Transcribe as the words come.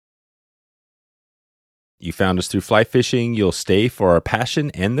You found us through fly fishing. You'll stay for our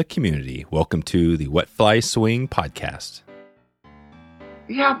passion and the community. Welcome to the Wet Fly Swing podcast.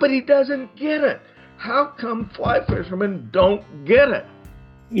 Yeah, but he doesn't get it. How come fly fishermen don't get it?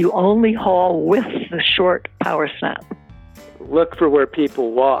 You only haul with the short power snap. Look for where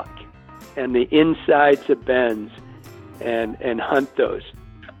people walk and the insides of bends and hunt those.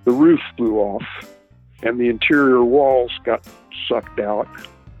 The roof blew off and the interior walls got sucked out.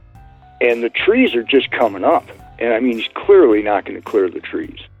 And the trees are just coming up. And I mean, he's clearly not going to clear the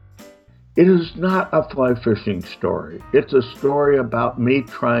trees. It is not a fly fishing story. It's a story about me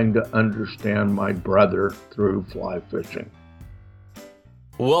trying to understand my brother through fly fishing.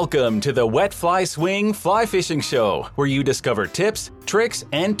 Welcome to the Wet Fly Swing Fly Fishing Show, where you discover tips, tricks,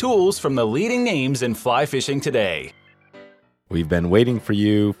 and tools from the leading names in fly fishing today. We've been waiting for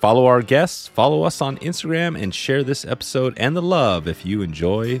you. Follow our guests, follow us on Instagram, and share this episode and the love if you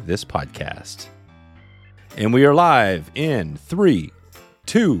enjoy this podcast. And we are live in 3,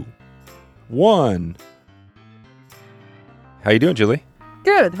 2, 1. How you doing, Julie?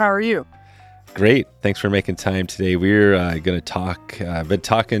 Good. How are you? Great. Thanks for making time today. We're going to talk. I've been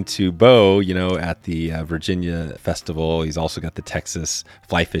talking to Bo, at the Virginia Festival. He's also got the Texas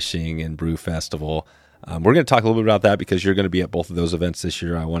Fly Fishing and Brew Festival. We're going to talk a little bit about that because you're going to be at both of those events this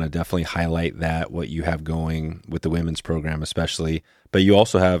year. I want to definitely highlight what you have going with the women's program especially. But you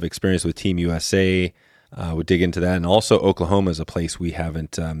also have experience with Team USA. We'll dig into that. And also Oklahoma is a place we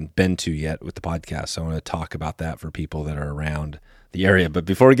haven't been to yet with the podcast. So I want to talk about that for people that are around the area. But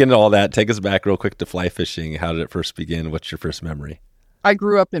before we get into all that, take us back real quick to fly fishing. How did it first begin? What's your first memory? I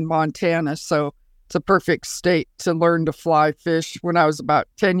grew up in Montana, so it's a perfect state to learn to fly fish. When I was about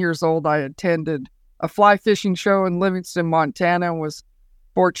 10 years old, I attended a fly fishing show in Livingston, Montana, and was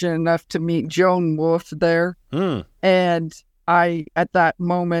fortunate enough to meet Joan Wolf there. And I, at that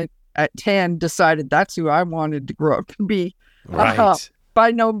moment, at 10, decided that's who I wanted to grow up to be. Right.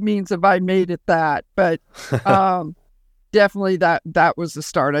 By no means have I made it that, but definitely that was the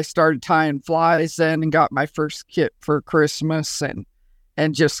start. I started tying flies then and got my first kit for Christmas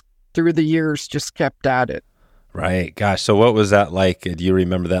and just through the years just kept at it. Right. Gosh. So what was that like? Do you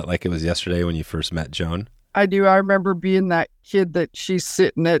remember that like it was yesterday when you first met Joan? I do. I remember being that kid that she's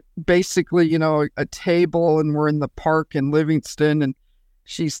sitting at basically, a table and we're in the park in Livingston and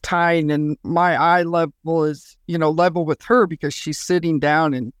she's tying and my eye level is, level with her because she's sitting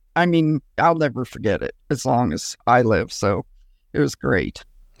down and I mean, I'll never forget it as long as I live. So it was great.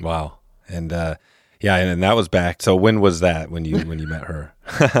 Wow. And and that was back. So when was that when you met her?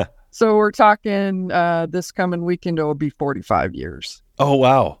 So we're talking this coming weekend, it'll be 45 years. Oh,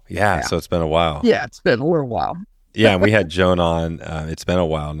 wow. Yeah. So it's been a while. Yeah, it's been a little while. Yeah. And we had Joan on. It's been a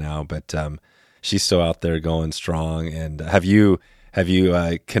while now, but she's still out there going strong. And have you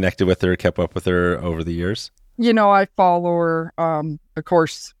connected with her, kept up with her over the years? I follow her, of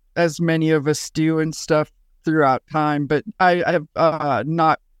course, as many of us do and stuff throughout time, but I have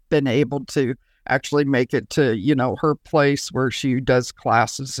not been able to actually make it to, her place where she does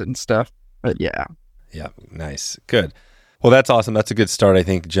classes and stuff. But yeah. Yeah. Nice. Good. Well, that's awesome. That's a good start. I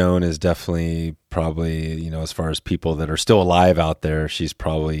think Joan is definitely probably, as far as people that are still alive out there, she's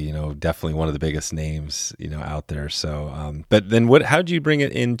probably, definitely one of the biggest names, out there. So, but then how did you bring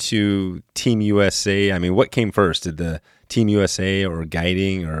it into Team USA? I mean, what came first? Did the Team USA or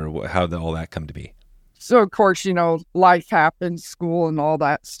guiding or how did all that come to be? So, of course, life happens, school and all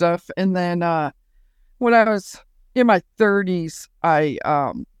that stuff. And then when I was in my 30s, I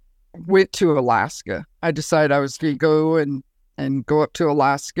went to Alaska. I decided I was going to go and go up to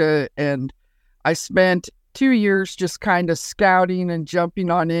Alaska. And I spent 2 years just kind of scouting and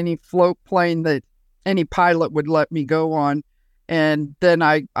jumping on any float plane that any pilot would let me go on. And then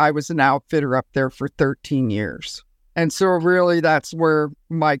I was an outfitter up there for 13 years. And so really that's where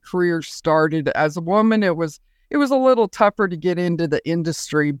my career started. As a woman, it was a little tougher to get into the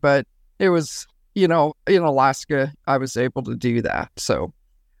industry, but it was, in Alaska, I was able to do that. So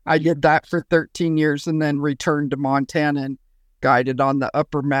I did that for 13 years and then returned to Montana and guided on the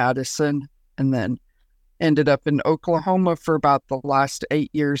upper Mattson and then ended up in Oklahoma for about the last 8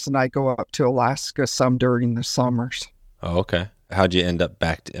 years. And I go up to Alaska some during the summers. Oh, okay. How'd you end up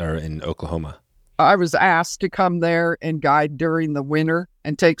back in Oklahoma? I was asked to come there and guide during the winter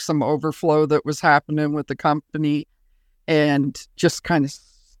and take some overflow that was happening with the company and just kind of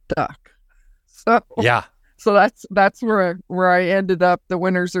stuck. So yeah. So that's where I ended up. The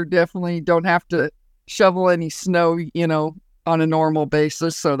winters are definitely don't have to shovel any snow, on a normal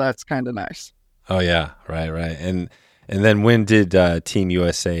basis. So that's kind of nice. Oh yeah. Right. And then when did Team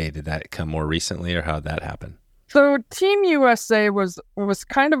USA, did that come more recently or how did that happen? So Team USA was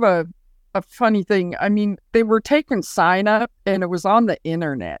kind of a funny thing. I mean, they were taking sign up and it was on the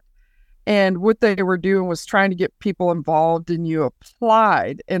internet. And what they were doing was trying to get people involved, and you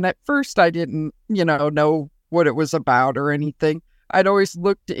applied. And at first I didn't, know what it was about or anything. I'd always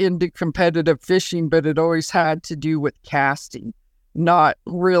looked into competitive fishing, but it always had to do with casting, not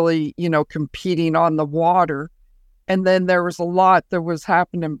really, competing on the water. And then there was a lot that was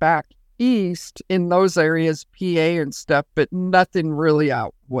happening back east in those areas, PA and stuff, but nothing really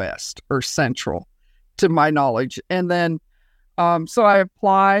out west or central to my knowledge. And then so I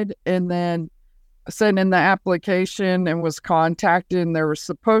applied and then sent in the application and was contacted, and there was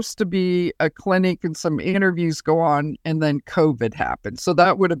supposed to be a clinic and some interviews go on, and then COVID happened. So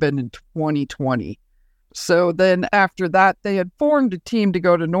that would have been in 2020. So then after that, they had formed a team to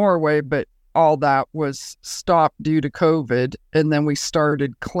go to Norway, but all that was stopped due to COVID. And then we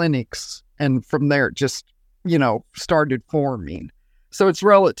started clinics, and from there it just, started forming. So it's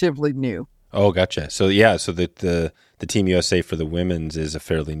relatively new. Oh, gotcha. So yeah, so the Team USA for the women's is a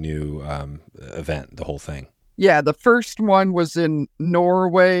fairly new event, the whole thing. Yeah, the first one was in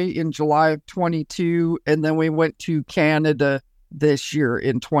Norway in July of 22, and then we went to Canada this year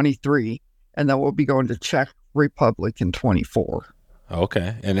in 23, and then we'll be going to Czech Republic in 24.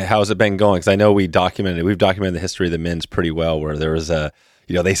 Okay. And how's it been going? Because I know we've documented the history of the men's pretty well, where there was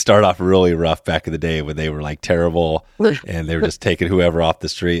they start off really rough back in the day when they were like terrible and they were just taking whoever off the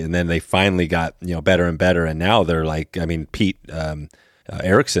street. And then they finally got, better and better. And now they're like, Pete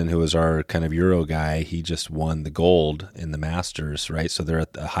Erickson, who was our kind of Euro guy, he just won the gold in the Masters, right? So they're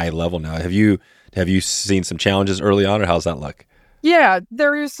at a high level now. Have you seen some challenges early on, or how's that look? Yeah,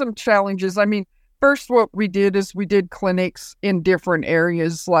 there is some challenges. I mean, first what we did is we did clinics in different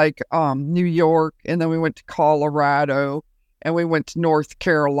areas like New York, and then we went to Colorado, and we went to North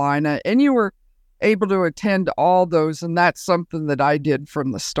Carolina, and you were able to attend all those. And that's something that I did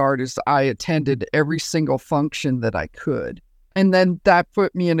from the start, is I attended every single function that I could. And then that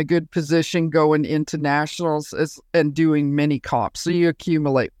put me in a good position going into nationals and doing mini comps. So you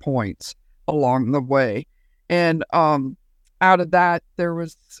accumulate points along the way. And out of that, there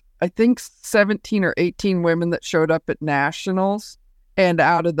was, I think, 17 or 18 women that showed up at nationals. And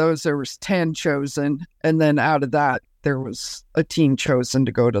out of those, there was 10 chosen. And then out of that, there was a team chosen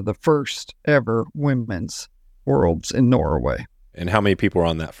to go to the first ever women's worlds in Norway. And how many people were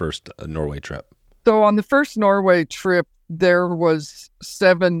on that first Norway trip? So on the first Norway trip, there was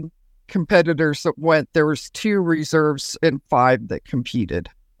 7 competitors that went. There was 2 reserves and 5 that competed.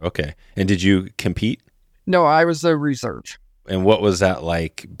 Okay. And did you compete? No, I was a reserve. And what was that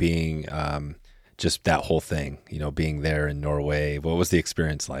like being just that whole thing, being there in Norway? What was the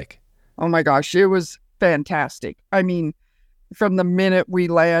experience like? Oh my gosh, it was fantastic. I mean, from the minute we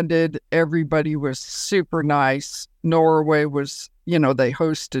landed, everybody was super nice. Norway was, they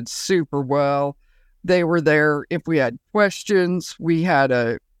hosted super well. They were there if we had questions. We had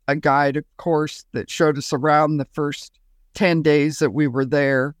a guide, of course, that showed us around the first 10 days that we were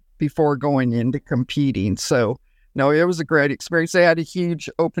there before going into competing. So, no, it was a great experience. They had a huge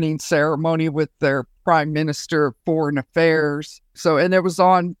opening ceremony with their Prime Minister of Foreign Affairs. So, and it was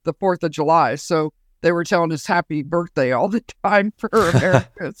on the 4th of July. So they were telling us happy birthday all the time for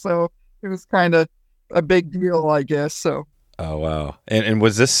America. So it was kind of a big deal, I guess. So. Oh, wow. And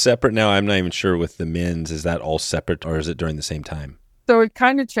was this separate now? I'm not even sure with the men's. Is that all separate, or is it during the same time? So it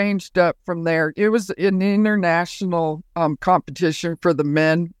kind of changed up from there. It was an international competition for the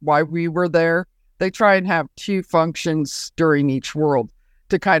men while we were there. They try and have 2 functions during each world.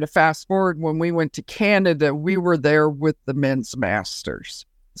 To kind of fast forward, when we went to Canada, we were there with the men's masters.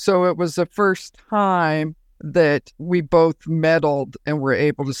 So it was the first time that we both medaled and were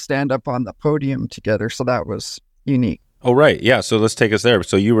able to stand up on the podium together. So that was unique. Oh, right. Yeah. So let's take us there.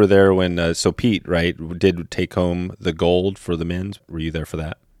 So you were there when, so Pete, right, did take home the gold for the men's. Were you there for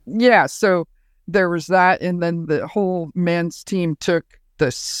that? Yeah. So there was that. And then the whole men's team took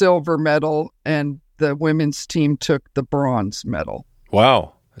the silver medal and the women's team took the bronze medal.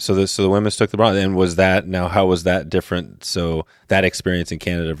 Wow. So the women's took the bronze. And how was that different? So that experience in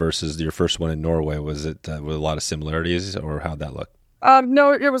Canada versus your first one in Norway, was it with a lot of similarities, or how'd that look?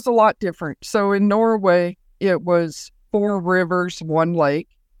 No, it was a lot different. So in Norway, it was 4 rivers, 1 lake.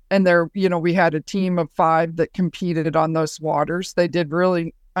 And there, we had a team of 5 that competed on those waters. They did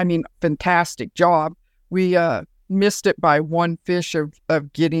really, fantastic job. We missed it by 1 fish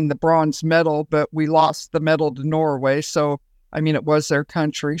of getting the bronze medal, but we lost the medal to Norway. So, it was their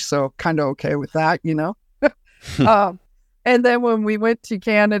country. So kind of okay with that, And then when we went to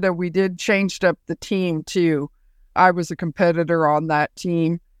Canada, we changed up the team too. I was a competitor on that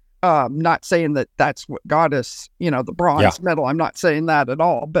team. Not saying that that's what got us, the bronze medal. I'm not saying that at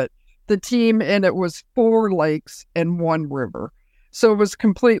all. But the team, and it was 4 lakes and 1 river. So it was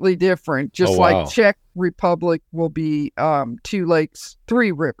completely different. Just like Czech Republic will be 2 lakes,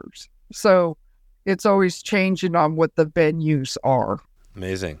 3 rivers. So it's always changing on what the venues are.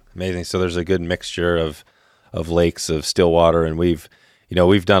 Amazing. So there's a good mixture of lakes, of still water, and we've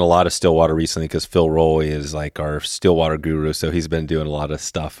done a lot of still water recently because Phil Rowley is like our still water guru, so he's been doing a lot of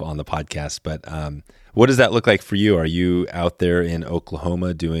stuff on the podcast. But what does that look like for you? Are you out there in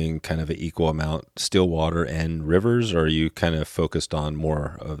Oklahoma doing kind of an equal amount still water and rivers, or are you kind of focused on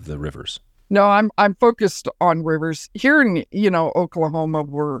more of the rivers? No, I'm focused on rivers. Here in Oklahoma,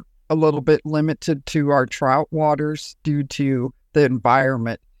 we're a little bit limited to our trout waters due to the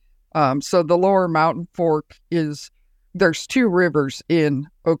environment. So the Lower Mountain Fork there's 2 rivers in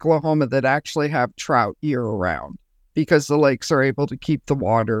Oklahoma that actually have trout year round because the lakes are able to keep the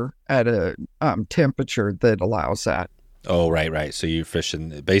water at a temperature that allows that. Oh, right. So you're fishing,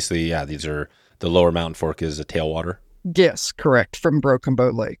 basically, these are, the Lower Mountain Fork is a tailwater? Yes, correct, from Broken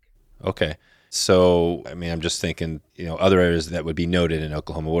Bow Lake. Okay. So, I mean, I'm just thinking, other areas that would be noted in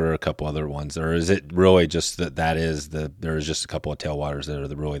Oklahoma. What are a couple other ones? Or is it really just there's just a couple of tailwaters that are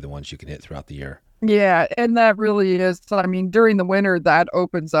really the ones you can hit throughout the year? Yeah, and that really is, I mean, during the winter, that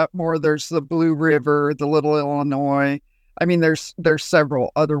opens up more. There's the Blue River, the Little Illinois. I mean, there's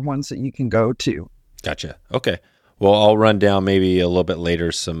several other ones that you can go to. Gotcha. Okay. Well, I'll run down maybe a little bit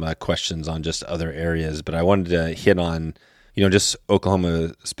later some questions on just other areas, but I wanted to hit on, just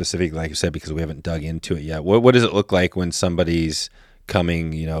Oklahoma specifically, like you said, because we haven't dug into it yet. What does it look like when somebody's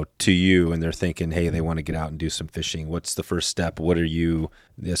coming, to you and they're thinking, hey, they want to get out and do some fishing? What's the first step? What are you,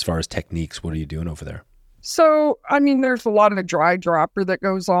 as far as techniques, what are you doing over there? So, I mean, there's a lot of dry dropper that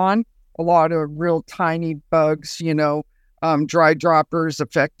goes on, a lot of real tiny bugs, dry droppers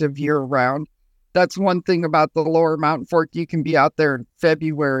effective year round. That's one thing about the Lower Mountain Fork. You can be out there in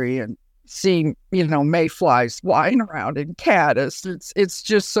February and seeing, mayflies flying around and caddis. It's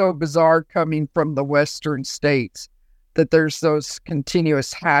just so bizarre coming from the western states that there's those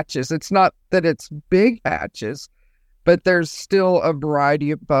continuous hatches. It's not that it's big hatches, but there's still a variety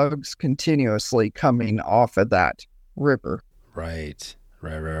of bugs continuously coming off of that river. Right.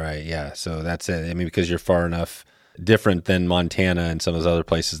 Yeah. So that's it. I mean, because you're far enough different than Montana and some of those other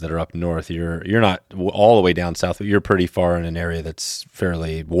places that are up north. You're not all the way down south, but you're pretty far in an area that's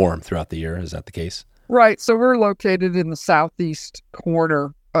fairly warm throughout the year. Is that the case? Right. So we're located in the southeast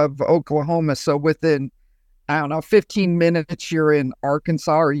corner of Oklahoma. So within 15 minutes you're in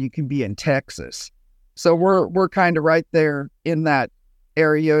Arkansas, or you can be in Texas. So we're kind of right there in that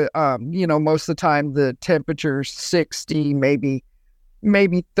area. Most of the time the temperature's 60, maybe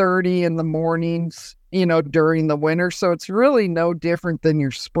 30 in the mornings, during the winter. So it's really no different than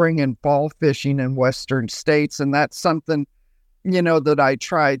your spring and fall fishing in western states. And that's something, that I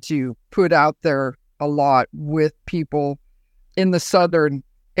try to put out there a lot with people in the southern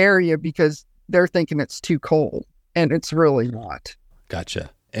area, because they're thinking it's too cold, and it's really not. Gotcha.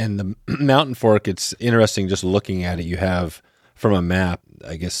 And the Mountain Fork, it's interesting just looking at it. You have, from a map,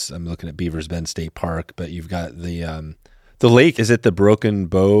 I guess I'm looking at Beavers Bend State Park, but you've got the lake. Is it the Broken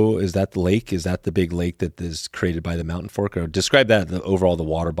Bow? Is that the lake? Is that the big lake that is created by the Mountain Fork? Or describe that, the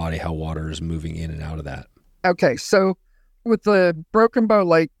water body, how water is moving in and out of that. Okay, so with the Broken Bow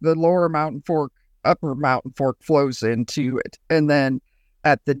Lake, the Lower Mountain Fork, Upper Mountain Fork flows into it, and then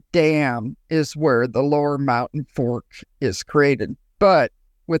at the dam is where the Lower Mountain Fork is created. But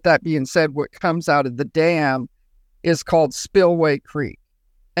with that being said, what comes out of the dam is called Spillway Creek.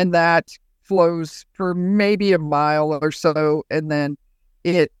 And that flows for maybe a mile or so, and then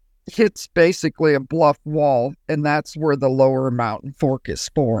it hits basically a bluff wall, and that's where the Lower Mountain Fork is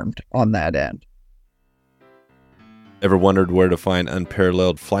formed on that end. Ever wondered where to find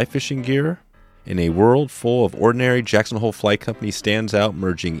unparalleled fly fishing gear? In a world full of ordinary, Jackson Hole Fly Company stands out,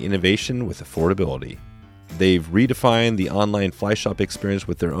 merging innovation with affordability. They've redefined the online fly shop experience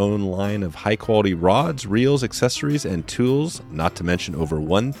with their own line of high-quality rods, reels, accessories, and tools, not to mention over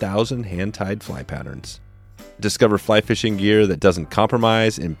 1,000 hand-tied fly patterns. Discover fly fishing gear that doesn't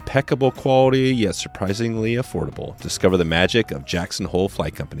compromise, impeccable quality, yet surprisingly affordable. Discover the magic of Jackson Hole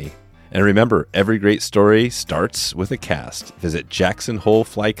Fly Company. And remember, every great story starts with a cast. Visit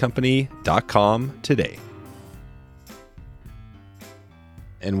JacksonHoleFlyCompany.com today.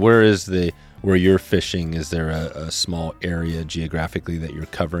 And where you're fishing? Is there a small area geographically that you're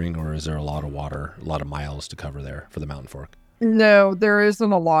covering, or is there a lot of water, a lot of miles to cover there for the Mountain Fork? No, there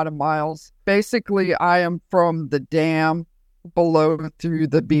isn't a lot of miles. Basically, I am from the dam below through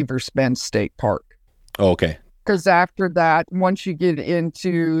the Beavers Bend State Park. Oh, okay. Because after that, once you get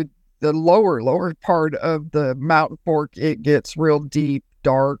into the lower part of the Mountain Fork, it gets real deep,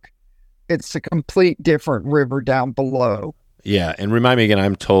 dark. it's a complete different river down below. Yeah, and remind me again,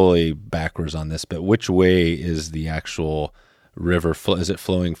 I'm totally backwards on this, but which way is the actual river? Is it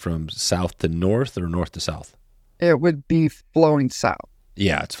flowing from south to north or north to south? It would be flowing south.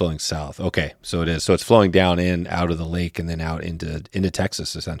 Yeah, it's flowing south. Okay, so it is. So it's flowing down in, out of the lake, and then out into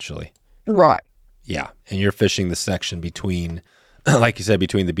Texas, essentially. Right. Yeah, and you're fishing the section between, like you said,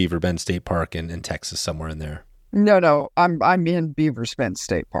 between the Beaver Bend State Park and Texas, somewhere in there. No, I'm in Beavers Bend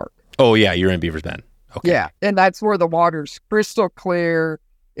State Park. Oh yeah, you're in Beavers Bend. Okay. Yeah, and that's where the water's crystal clear.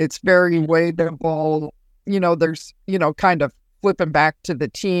 It's very wadable. There's, kind of flipping back to the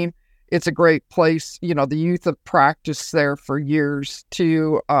team. It's a great place. The youth have practiced there for years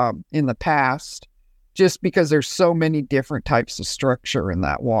too, in the past, just because there's so many different types of structure in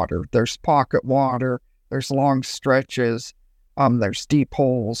that water. There's pocket water, there's long stretches, there's deep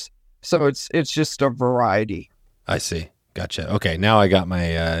holes. So it's just a variety. I see. Gotcha. Okay, now I got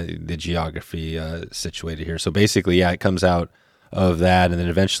my the geography situated here. So basically, yeah, it comes out of that and then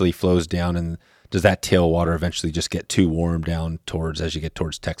eventually flows down. And does that tailwater eventually just get too warm down as you get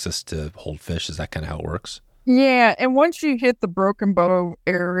towards Texas to hold fish? Is that kind of how it works? Yeah, and once you hit the Broken Bow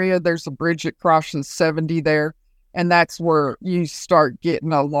area, there's a bridge that crosses 70 there, and that's where you start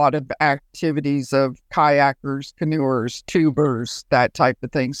getting a lot of activities of kayakers, canoers, tubers, that type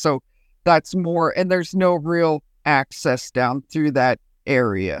of thing. So that's more, and there's no real access down through that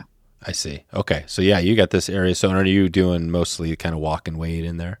area. I see. Okay, so yeah, you got this area. So are you doing mostly kind of walk and wade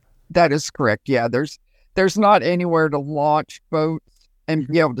in there? That is correct. Yeah, there's not anywhere to launch boats and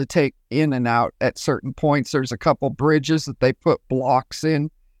be able to take in and out at certain points. There's a couple bridges that they put blocks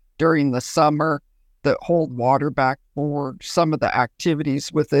in during the summer that hold water back for some of the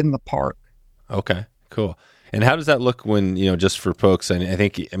activities within the park. Okay, cool. And how does that look when, just for folks, I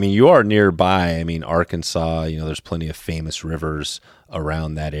think, you are nearby. Arkansas, there's plenty of famous rivers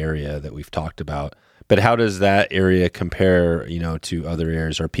around that area that we've talked about. But how does that area compare, to other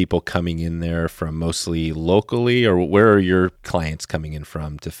areas? Are people coming in there from mostly locally, or where are your clients coming in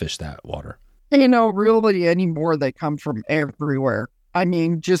from to fish that water? Really anymore, they come from everywhere.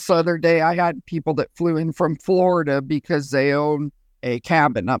 Just the other day, I had people that flew in from Florida because they own a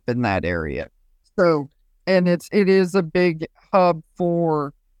cabin up in that area. So, and it is a big hub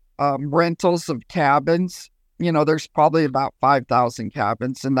for rentals of cabins. There's probably about 5,000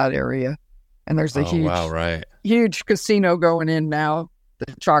 cabins in that area. And there's a huge casino going in now.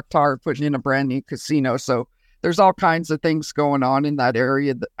 The Choctaw are putting in a brand new casino. So there's all kinds of things going on in that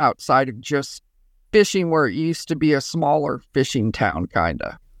area outside of just fishing, where it used to be a smaller fishing town, kind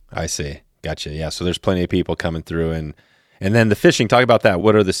of. I see. Gotcha. Yeah. So there's plenty of people coming through. And then the fishing, talk about that.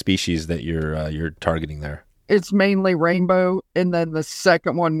 What are the species that you're targeting there? It's mainly rainbow. And then the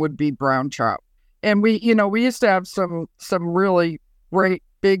second one would be brown trout. And we used to have some really great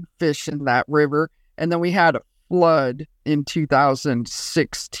big fish in that river, and then we had a flood in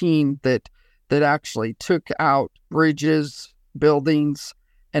 2016 that actually took out bridges, buildings,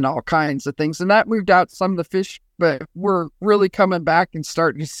 and all kinds of things, and that moved out some of the fish. But we're really coming back and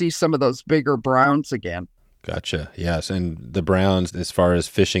starting to see some of those bigger browns again. Gotcha. Yes. And the browns, as far as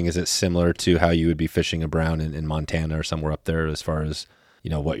fishing, is it similar to how you would be fishing a brown in Montana or somewhere up there, as far as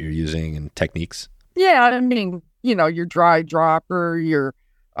what you're using and techniques? Yeah, your dry dropper, your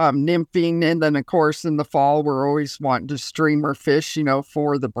nymphing, and then of course in the fall we're always wanting to streamer fish,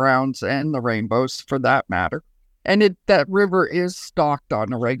 for the browns and the rainbows for that matter. And that river is stocked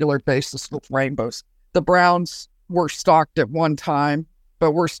on a regular basis with rainbows. The browns were stocked at one time,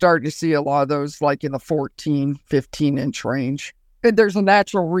 but we're starting to see a lot of those like in the 14, 15-inch range. And there's a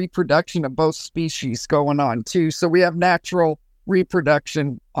natural reproduction of both species going on too. So we have natural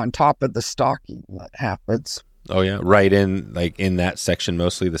reproduction on top of the stocking that happens. Oh yeah, right in that section,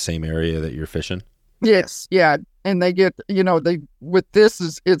 mostly the same area that you're fishing. Yes, yeah, and they get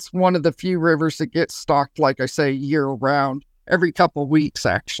it's one of the few rivers that gets stocked, like I say, year round, every couple of weeks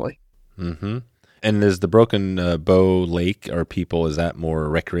actually. Mm-hmm. And is the Broken Bow Lake, is that more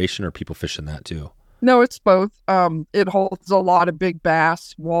recreation, or people fishing that too? No, it's both. It holds a lot of big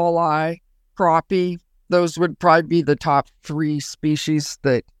bass, walleye, crappie. Those would probably be the top three species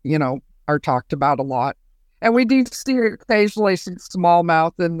that are talked about a lot. And we do see occasionally some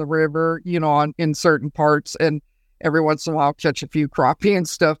smallmouth in the river, in certain parts, and every once in a while catch a few crappie and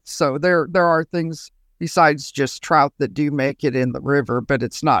stuff. So there are things besides just trout that do make it in the river, but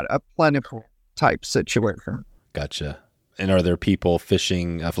it's not a plentiful type situation. Gotcha. And are there people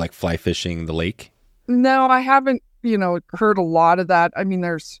fishing, fly fishing the lake? No, I haven't, heard a lot of that.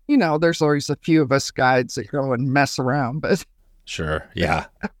 There's always a few of us guides that go and mess around, but Sure. Yeah.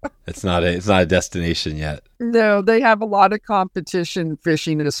 It's not a destination yet. No, they have a lot of competition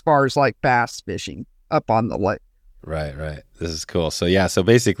fishing as far as like bass fishing up on the lake. Right. This is cool. So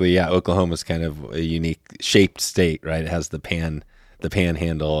basically, Oklahoma's kind of a unique shaped state, right? It has the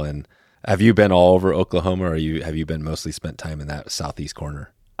panhandle. And have you been all over Oklahoma, or have you been mostly spent time in that southeast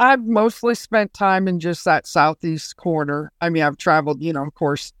corner? I've mostly spent time in just that southeast corner. I mean, I've traveled, of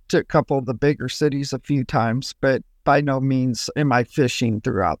course, to a couple of the bigger cities a few times, but by no means am I fishing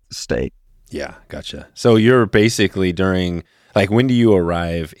throughout the state. Yeah, gotcha. So you're basically during, like, when do you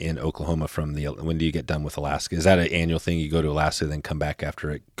arrive in Oklahoma when do you get done with Alaska? Is that an annual thing? You go to Alaska, then come back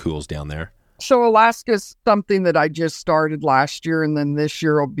after it cools down there? So Alaska's something that I just started last year, and then this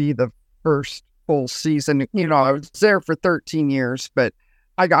year will be the first full season. I was there for 13 years, but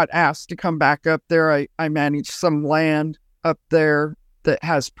I got asked to come back up there. I manage some land up there that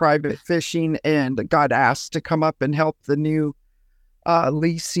has private fishing, and got asked to come up and help the new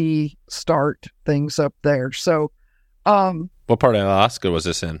leasee start things up there. So, what part of Alaska was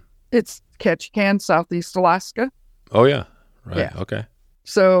this in? It's Ketchikan, Southeast Alaska. Oh yeah, right. Yeah. Okay.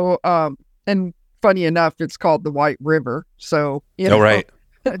 So, and funny enough, it's called the White River. So, right.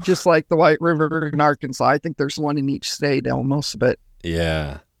 Just like the White River in Arkansas, I think there's one in each state almost. But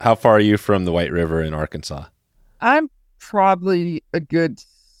yeah, how far are you from the White River in Arkansas? I'm probably a good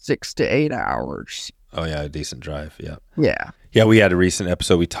 6 to 8 hours. Oh yeah, a decent drive. Yeah. Yeah. We had a recent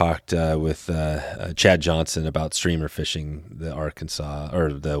episode. We talked with Chad Johnson about streamer fishing the Arkansas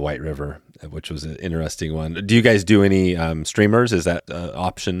or the White River, which was an interesting one. Do you guys do any streamers? Is that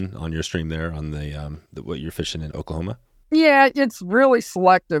option on your stream there on the what you're fishing in Oklahoma? Yeah, it's really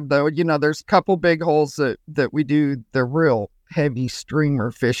selective though. There's a couple big holes that we do the real heavy streamer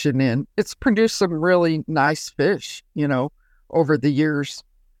fishing in. It's produced some really nice fish, over the years.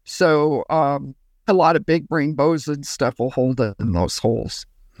 So, a lot of big rainbows and stuff will hold in those holes.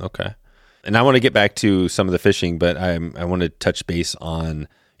 Okay. And I want to get back to some of the fishing, but I want to touch base on,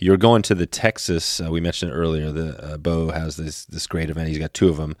 you're going to the Texas, we mentioned earlier, the Bo has this great event. He's got two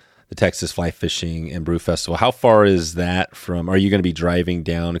of them, the Texas Fly Fishing and Brew Festival. How far is that from, are you going to be driving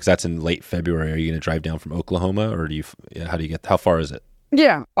down, because that's in late February, are you going to drive down from Oklahoma, or how far is it?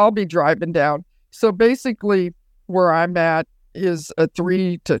 Yeah, I'll be driving down. So basically where I'm at is a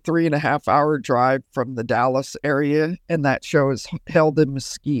 3 to 3.5 hour drive from the Dallas area, and that show is held in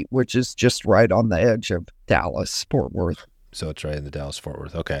Mesquite, which is just right on the edge of Dallas, Fort Worth. So it's right in the Dallas Fort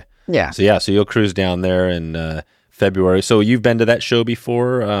Worth. Okay. Yeah. So you'll cruise down there in February. So you've been to that show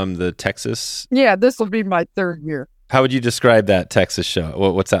before, the Texas? Yeah, this will be my third year. How would you describe that Texas show?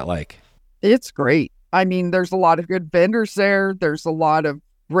 What's that like? It's great. I mean, there's a lot of good vendors there. There's a lot of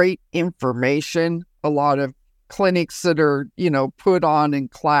great information, a lot of clinics that are, put on in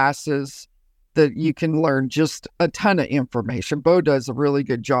classes that you can learn just a ton of information. Bo does a really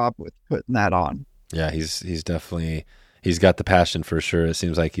good job with putting that on. Yeah, he's definitely, he's got the passion for sure. It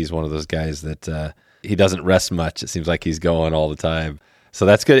seems like he's one of those guys that he doesn't rest much. It seems like he's going all the time. So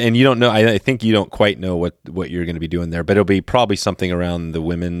that's good. And you don't know, I think you don't quite know what you're going to be doing there, but it'll be probably something around the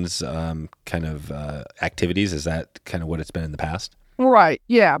women's kind of activities. Is that kind of what it's been in the past? Right.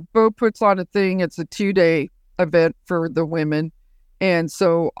 Yeah. Bo puts on a thing. It's a 2-day event for the women. And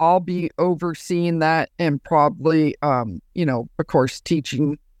so I'll be overseeing that and probably, of course,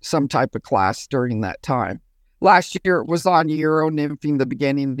 teaching some type of class during that time. Last year it was on Euro nymphing, the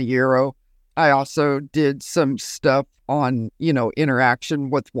beginning of the Euro. I also did some stuff on, interaction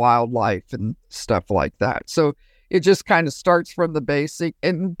with wildlife and stuff like that. So it just kind of starts from the basic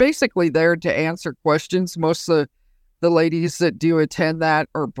and basically there to answer questions. Most of the ladies that do attend that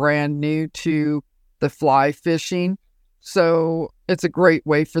are brand new to the fly fishing. So it's a great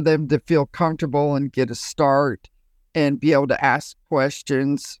way for them to feel comfortable and get a start and be able to ask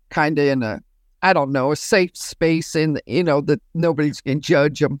questions kind of in a safe space in, that nobody's going to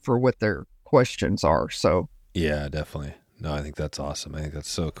judge them for what their questions are. So yeah, definitely. No, I think that's awesome. I think that's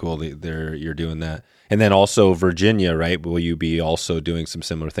so cool. You're doing that. And then also Virginia, right? Will you be also doing some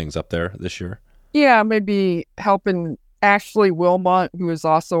similar things up there this year? Yeah, maybe helping Ashley Wilmot, who is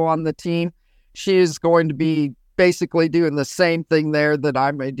also on the team. She is going to be basically doing the same thing there that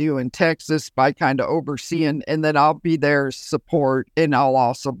I may do in Texas by kind of overseeing, and then I'll be there support, and I'll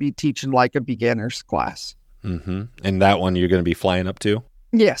also be teaching like a beginner's class. Mm-hmm. And that one you're going to be flying up to?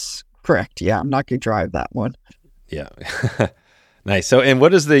 Yes, correct. Yeah, I'm not going to drive that one. Yeah. Nice. So, and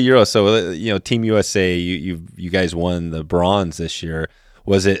what is the Euro? So, Team USA, you guys won the bronze this year.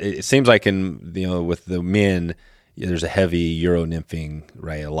 Was it seems like with the men, there's a heavy Euro nymphing,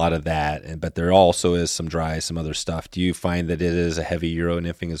 right? A lot of that, but there also is some other stuff. Do you find that it is a heavy Euro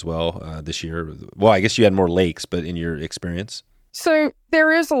nymphing as well this year? Well, I guess you had more lakes, but in your experience? So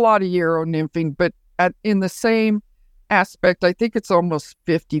there is a lot of Euro nymphing, but in the same aspect, I think it's almost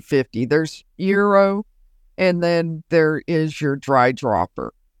 50-50. There's Euro, and then there is your dry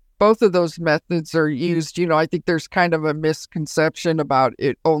dropper. Both of those methods are used. I think there's kind of a misconception about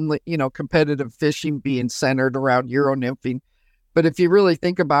it only, competitive fishing being centered around Euro nymphing. But if you really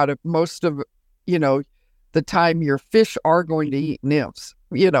think about it, most of, the time your fish are going to eat nymphs.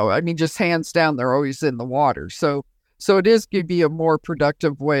 Just hands down, they're always in the water. So it is going to be a more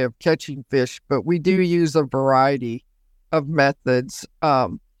productive way of catching fish, but we do use a variety of methods.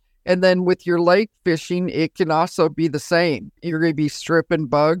 And then with your lake fishing, it can also be the same. You're going to be stripping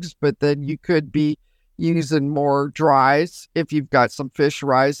bugs, but then you could be using more dries if you've got some fish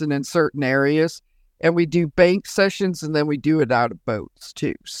rising in certain areas. And we do bank sessions, and then we do it out of boats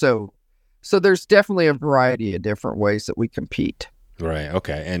too. So there's definitely a variety of different ways that we compete. Right.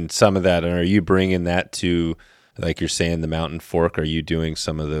 Okay. And some of that, are you bringing that to, like you're saying, the Mountain Fork? Are you doing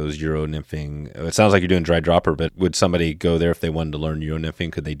some of those Euro nymphing? It sounds like you're doing dry dropper, but would somebody go there if they wanted to learn Euro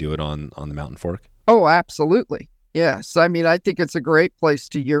nymphing? Could they do it on the Mountain Fork? Oh, absolutely. Yes. I think it's a great place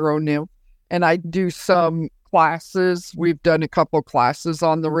to Euro nymph. And I do some classes. We've done a couple classes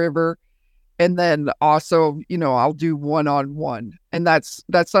on the river. And then also, I'll do one-on-one. And that's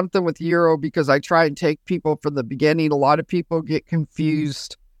something with Euro, because I try and take people from the beginning. A lot of people get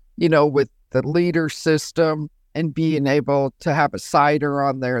confused, with the leader system and being able to have a sighter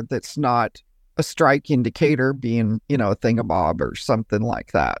on there that's not a strike indicator being, a thingamabob or something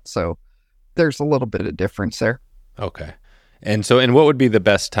like that. So there's a little bit of difference there. Okay. And what would be the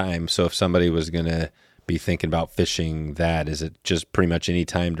best time? So if somebody was going to be thinking about fishing that, is it just pretty much any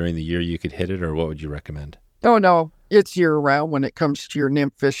time during the year you could hit it, or what would you recommend? Oh, no, it's year round when it comes to your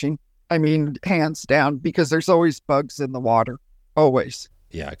nymph fishing. Hands down, because there's always bugs in the water. Always.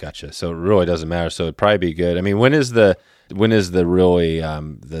 Yeah, gotcha. So it really doesn't matter. So it'd probably be good. When is the really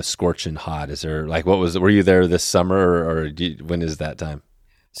the scorching hot? Is there were you there this summer or when is that time?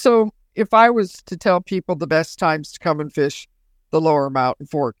 So if I was to tell people the best times to come and fish the Lower Mountain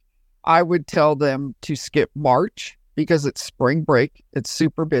Fork, I would tell them to skip March because it's spring break. It's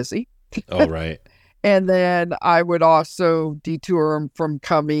super busy. Oh, right. And then I would also detour them from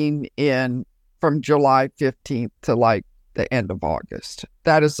coming in from July 15th to the end of August.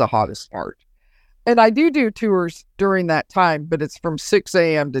 That is the hottest part. And I do tours during that time, but it's from 6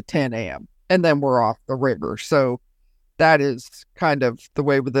 a.m. to 10 a.m. And then we're off the river. So that is kind of the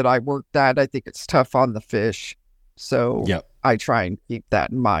way that I work that. I think it's tough on the fish. So yep. I try and keep that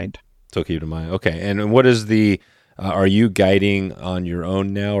in mind. So keep it in mind. Okay. And what is are you guiding on your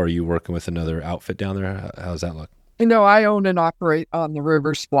own now? Or are you working with another outfit down there? How does that look? I own and operate on the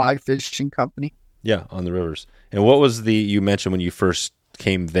Rivers Fly Fishing Company. Yeah, on the rivers. And what was you mentioned when you first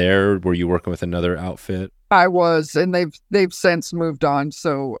came there, were you working with another outfit? I was, and they've since moved on.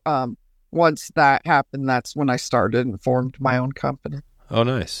 So once that happened, that's when I started and formed my own company. Oh,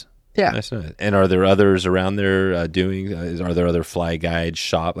 nice. Yeah. Nice. And are there others around there are there other fly guide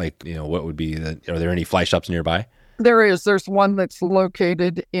shop? What would be are there any fly shops nearby? There is. There's one that's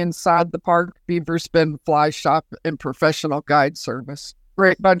located inside the park, Beaver's Bend Fly Shop and Professional Guide Service.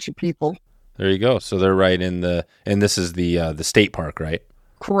 Great bunch of people. There you go. So they're right in and this is the state park, right?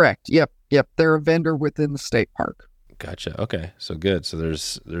 Correct. Yep. They're a vendor within the state park. Gotcha. Okay. So good. So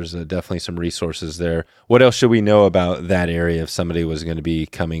there's definitely some resources there. What else should we know about that area if somebody was going to be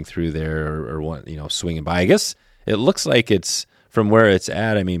coming through there or swinging by? I guess it looks like it's from where it's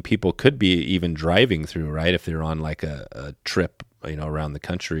at. People could be even driving through, right? If they're on a trip, around the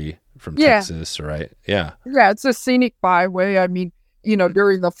country from Texas, right? Yeah. Yeah. It's a scenic byway.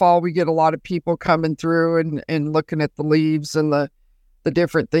 During the fall, we get a lot of people coming through and looking at the leaves and the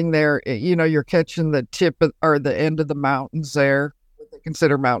different thing there. You're catching the tip or the end of the mountains there, what they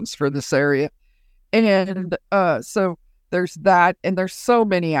consider mountains for this area. And so there's that, and there's so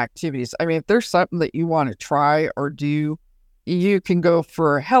many activities. If there's something that you want to try or do, you can go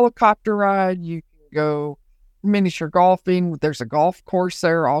for a helicopter ride, you can go miniature golfing. There's a golf course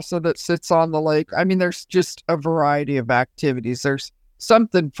there also that sits on the lake. There's just a variety of activities. There's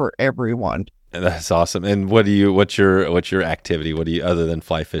something for everyone. That's awesome. And what's your activity? What do you, other than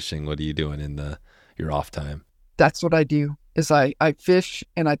fly fishing, what are you doing in your off time? That's what I do is I fish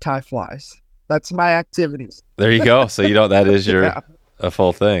and I tie flies. That's my activities. There you go. So that is your a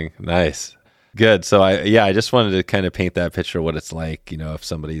full thing. Nice. Good. So I just wanted to kind of paint that picture of what it's like, if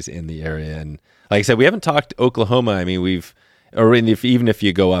somebody's in the area. And like I said, we haven't talked Oklahoma. Even if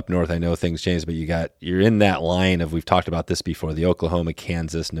you go up north, I know things change, but you're in that line of, we've talked about this before, the Oklahoma,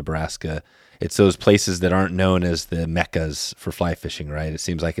 Kansas, Nebraska. It's those places that aren't known as the meccas for fly fishing, right? It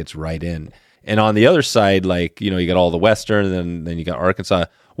seems like it's right in. And on the other side, like, you got all the Western, and then you got Arkansas.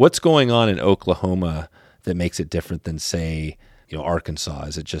 What's going on in Oklahoma that makes it different than, say, Arkansas?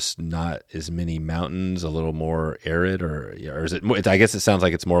 Is it just not as many mountains, a little more arid, or is it more, I guess it sounds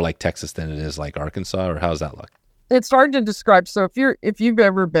like it's more like Texas than it is like Arkansas, or how does that look? It's hard to describe. So if you've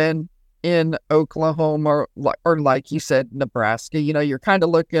ever been in Oklahoma or like you said, Nebraska, you're kind of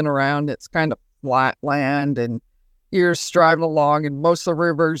looking around, it's kind of flat land, and you're just driving along, and most of the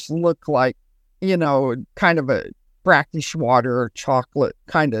rivers look like, kind of a brackish water or chocolate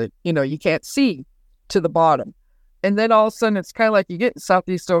kind of, you can't see to the bottom. And then all of a sudden, it's kind of like you get in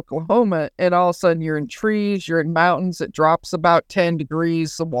southeast Oklahoma, and all of a sudden you're in trees, you're in mountains. It drops about 10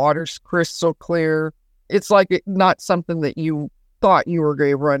 degrees. The water's crystal clear. It's like not something that you thought you were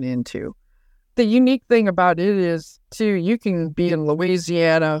going to run into. The unique thing about it is, too, you can be in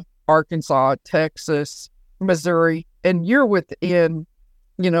Louisiana, Arkansas, Texas, Missouri, and you're within,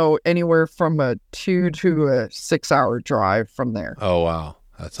 anywhere from a 2 to a 6 hour drive from there. Oh, wow.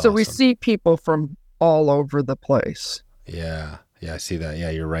 That's so awesome. We see people from all over the place. Yeah, I see that.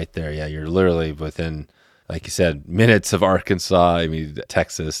 Yeah, you're right there. Yeah, you're literally within, like you said, minutes of Arkansas. I mean,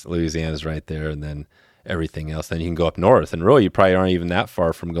 Texas, Louisiana's right there, and then everything else. Then you can go up north, and really, you probably aren't even that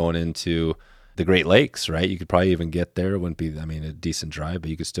far from going into the Great Lakes, right? You could probably even get there. It wouldn't be, a decent drive, but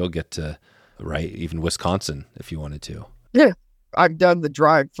you could still get to, right, even Wisconsin if you wanted to. Yeah, I've done the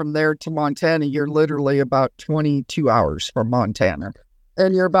drive from there to Montana. You're literally about 22 hours from Montana.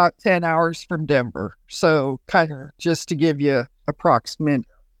 And you're about 10 hours from Denver. So kind of just to give you approximate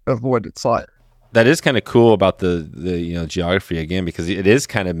of what it's like. That is kind of cool about the geography again, because it is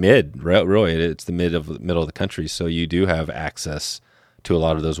kind of really. It's the middle of the country. So you do have access to a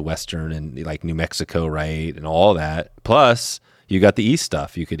lot of those Western and like New Mexico, right? And all that. Plus you got the East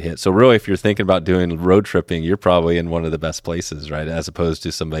stuff you could hit. So really, if you're thinking about doing road tripping, you're probably in one of the best places, right? As opposed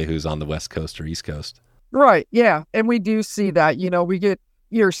to somebody who's on the West Coast or East Coast. Right. Yeah. And we do see that, we get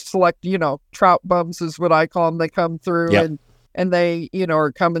your select, trout bums is what I call them. They come through and they,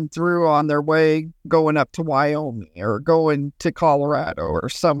 are coming through on their way going up to Wyoming or going to Colorado or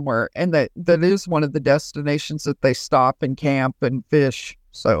somewhere. And that is one of the destinations that they stop and camp and fish.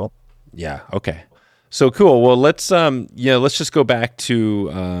 So. Yeah. Okay. So cool. Well, let's just go back to,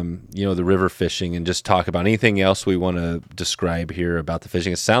 the river fishing and just talk about anything else we want to describe here about the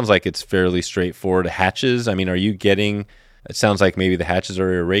fishing. It sounds like it's fairly straightforward. Hatches, are you getting, it sounds like maybe the hatches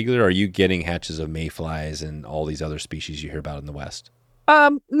are irregular. Are you getting hatches of mayflies and all these other species you hear about in the West?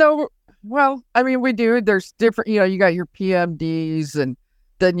 No. Well, we do. There's different, you got your PMDs, and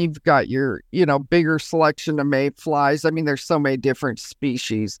then you've got your, bigger selection of mayflies. There's so many different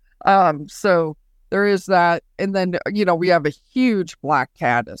species. So there is that. And then, we have a huge black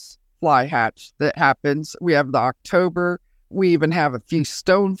caddis fly hatch that happens. We have the October. We even have a few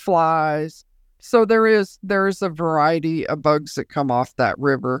stoneflies. So there is a variety of bugs that come off that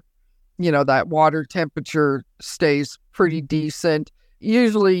river. That water temperature stays pretty decent.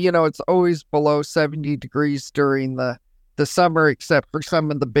 Usually, it's always below 70 degrees during the summer, except for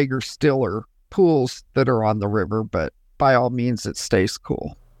some of the bigger, stiller pools that are on the river. But by all means, it stays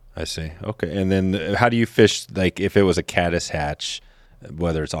cool. I see. Okay. And then how do you fish, like if it was a caddis hatch,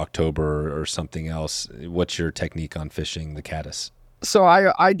 whether it's October or something else, what's your technique on fishing the caddis? So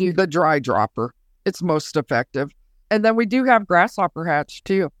I do the dry dropper. It's most effective. And then we do have grasshopper hatch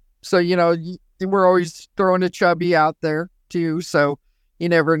too. So, we're always throwing a chubby out there too. So you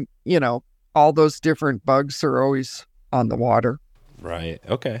never, all those different bugs are always on the water. Right.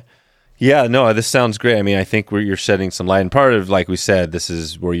 Okay. Yeah, no, this sounds great. I think you're shedding some light. And part of, like we said, this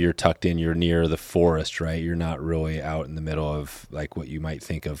is where you're tucked in. You're near the forest, right? You're not really out in the middle of like what you might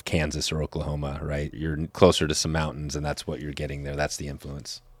think of Kansas or Oklahoma, right? You're closer to some mountains, and that's what you're getting there. That's the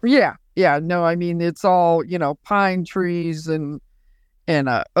influence. Yeah. No, it's all, pine trees and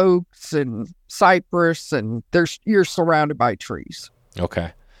oaks and cypress, and you're surrounded by trees.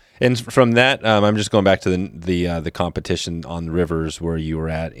 Okay. And from that, I'm just going back to the competition on the rivers where you were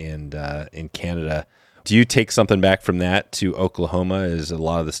at in Canada. Do you take something back from that to Oklahoma? Is a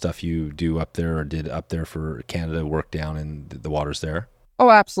lot of the stuff you do up there or did up there for Canada work down in the waters there? Oh,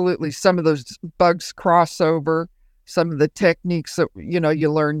 absolutely. Some of those bugs cross over. Some of the techniques that,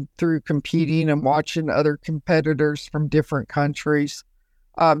 you learn through competing and watching other competitors from different countries.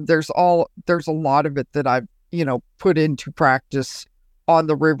 There's a lot of it that I've, put into practice on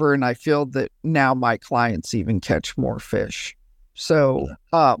the river, and I feel that now my clients even catch more fish. So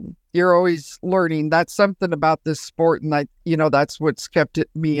you're always learning. That's something about this sport, and that's what's kept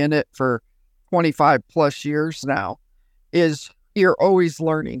me in it for 25 plus years now, is you're always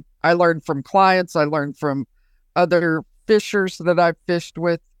learning. I learn from clients. I learn from other fishers that I've fished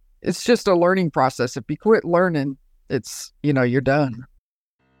with. it's just a learning process. If you quit learning, it's, you're done.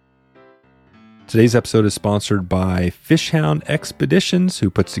 Today's episode is sponsored by Fishhound Expeditions, who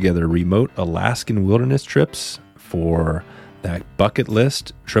puts together remote Alaskan wilderness trips for that bucket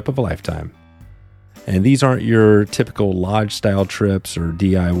list trip of a lifetime. And these aren't your typical lodge-style trips or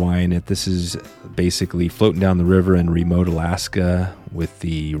DIYing it. This is basically floating down the river in remote Alaska with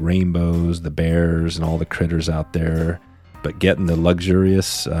the rainbows, the bears, and all the critters out there, but getting the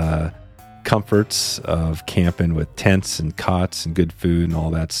luxurious comforts of camping with tents and cots and good food and all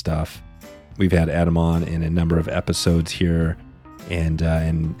that stuff. We've had Adam on in a number of episodes here, and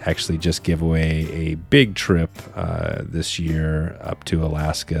actually just give away a big trip this year up to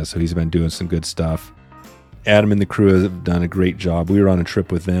Alaska. So he's been doing some good stuff. Adam and the crew have done a great job. We were on a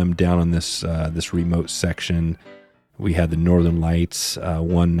trip with them down on this remote section. We had the Northern Lights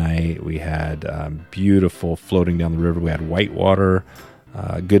one night. We had beautiful floating down the river. We had whitewater,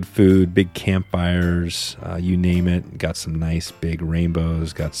 good food, big campfires, you name it. Got some nice big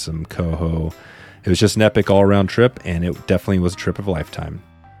rainbows, got some coho. It was just an epic all-around trip, and it definitely was a trip of a lifetime.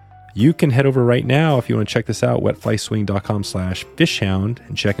 You can head over right now if you want to check this out, wetflyswing.com/fishhound,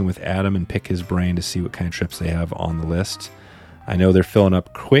 and check in with Adam and pick his brain to see what kind of trips they have on the list. I know they're filling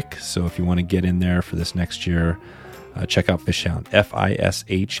up quick, so if you want to get in there for this next year, check out Fishhound,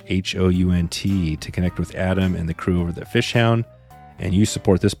 Fishhount, to connect with Adam and the crew over at Fishhound. And you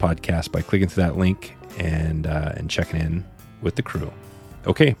support this podcast by clicking through that link and checking in with the crew.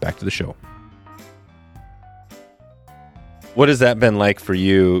 Okay, back to the show. What has that been like for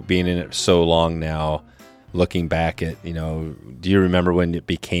you, being in it so long now, looking back at, do you remember when it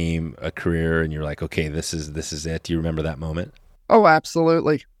became a career and you're like, okay, this is it? Do you remember that moment? Oh,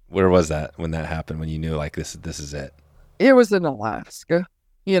 absolutely. Where was that when that happened, when you knew like this is it? It was in Alaska.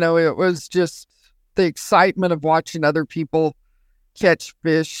 It was just the excitement of watching other people catch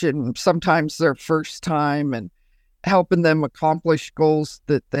fish, and sometimes their first time, and helping them accomplish goals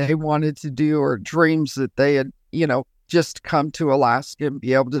that they wanted to do or dreams that they had, just come to Alaska and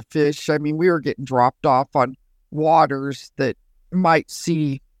be able to fish. I mean, we were getting dropped off on waters that might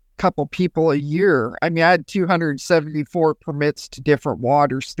see a couple people a year. I mean, I had 274 permits to different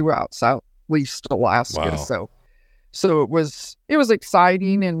waters throughout Southeast Alaska. Wow. So it was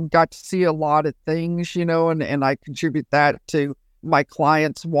exciting, and got to see a lot of things, and I contribute that to my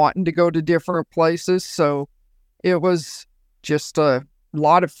clients wanting to go to different places. So it was just a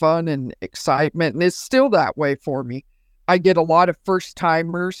lot of fun and excitement, and it's still that way for me. I get a lot of first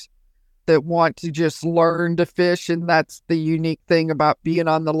timers that want to just learn to fish, and that's the unique thing about being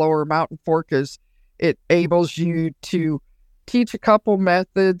on the lower mountain fork, is it enables you to teach a couple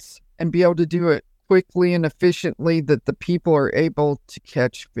methods and be able to do it quickly and efficiently, that the people are able to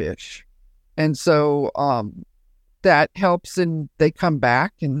catch fish. And so that helps, and they come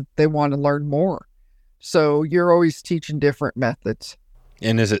back and they want to learn more. So you're always teaching different methods.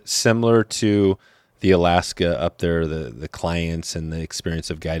 And is it similar to the Alaska up there, the clients and the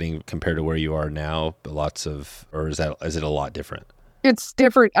experience of guiding compared to where you are now? Or is it a lot different? It's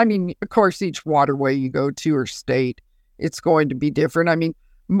different. I mean, of course, each waterway you go to or state, it's going to be different. I mean,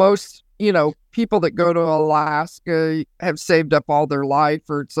 most, people that go to Alaska have saved up all their life,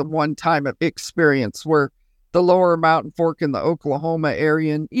 or it's a one-time experience, where the lower mountain fork in the Oklahoma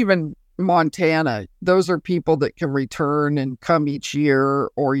area, and even Montana, those are people that can return and come each year,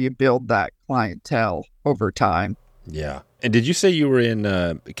 or you build that clientele over time. Yeah. And did you say you were in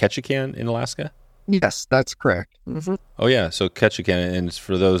Ketchikan in Alaska? Yes, that's correct. Mm-hmm. Oh, yeah. So Ketchikan, and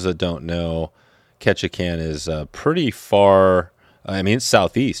for those that don't know, Ketchikan is pretty far. I mean, it's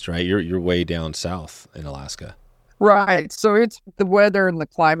southeast, right? You're way down south in Alaska. Right. So it's the weather and the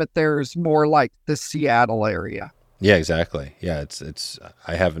climate there is more like the Seattle area. Yeah, exactly. Yeah, it's.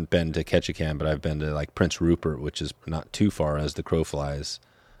 I haven't been to Ketchikan, but I've been to like Prince Rupert, which is not too far as the crow flies.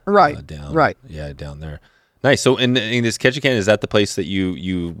 Right. Down. Right. Yeah, down there. Nice. So in this Ketchikan, is that the place that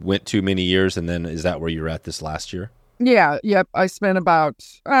you went to many years, and then is that where you were at this last year? Yeah. Yep. I spent about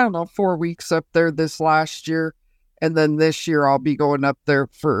 4 weeks up there this last year, and then this year I'll be going up there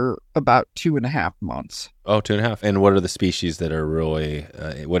for about 2.5 months. Oh, 2.5. And what are the species that are really?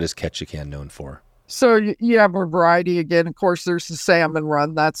 What is Ketchikan known for? So you have a variety. Again, of course, there's the salmon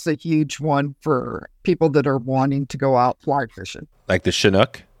run. That's a huge one for people that are wanting to go out fly fishing. Like the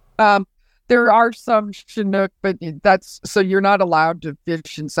Chinook? There are some Chinook, but so you're not allowed to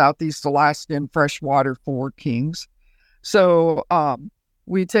fish in Southeast Alaska in freshwater Four Kings. So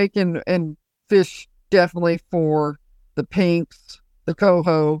we take in and fish definitely for the pinks, the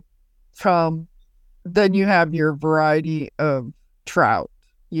coho, chum. Then you have your variety of trout.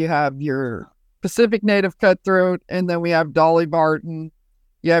 You have your Pacific native cutthroat, and then we have Dolly Varden,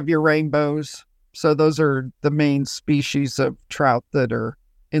 You have your rainbows. So those are the main species of trout that are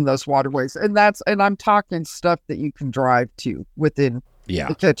in those waterways. And I'm talking stuff that you can drive to within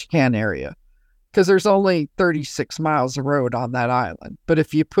the Ketchikan area. Because there's only 36 miles of road on that island. But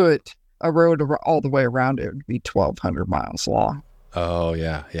if you put a road all the way around it, would be 1,200 miles long. Oh,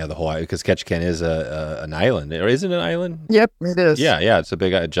 yeah. Yeah, the whole island. Because Ketchikan is an island. Or is it an island? Yep, it is. Yeah. It's a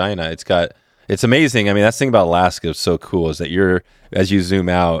big giant. It's amazing. I mean, that's the thing about Alaska is so cool is that as you zoom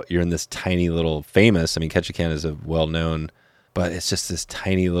out, you're in this tiny little Ketchikan is a well-known, but it's just this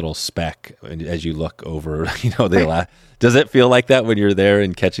tiny little speck as you look over, Does it feel like that when you're there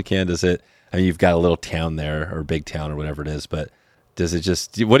in Ketchikan? You've got a little town there or big town or whatever it is, but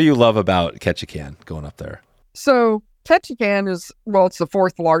what do you love about Ketchikan going up there? So Ketchikan it's the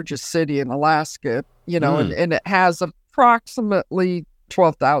fourth largest city in Alaska, and it has approximately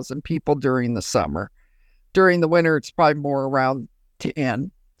 12,000 people during the summer. During the winter, it's probably more around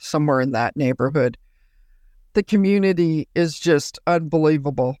 10, somewhere in that neighborhood. The community is just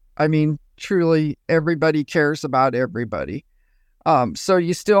unbelievable. I mean, truly, everybody cares about everybody. So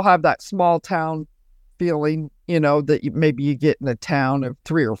you still have that small town feeling, that maybe you get in a town of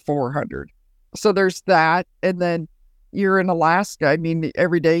 300 or 400. So there's that. And then you're in Alaska. I mean,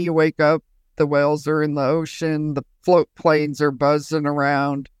 every day you wake up, the whales are in the ocean, the float planes are buzzing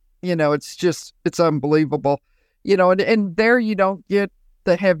around. It's unbelievable. And there you don't get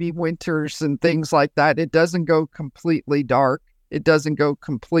the heavy winters and things like that. It doesn't go completely dark. It doesn't go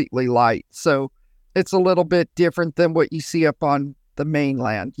completely light. So it's a little bit different than what you see up on the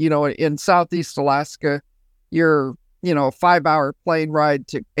mainland. In Southeast Alaska, you're, a 5-hour plane ride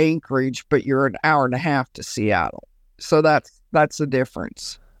to Anchorage, but you're an hour and a half to Seattle. So that's the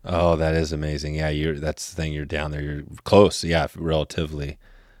difference. Oh, that is amazing. Yeah, that's the thing. You're down there. You're close. Yeah, relatively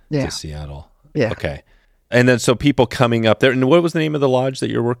to Seattle. Yeah. Okay. And then so people coming up there. And what was the name of the lodge that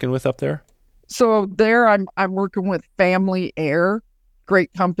you're working with up there? So there, I'm working with Family Air,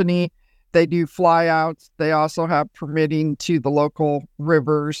 great company. They do flyouts. They also have permitting to the local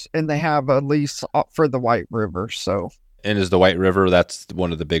rivers, and they have a lease for the White River. So. And is the White River? That's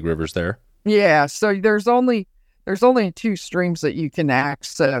one of the big rivers there. Yeah. So there's only 2 streams that you can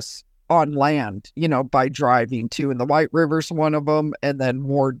access on land, by driving to, and the White River's one of them, and then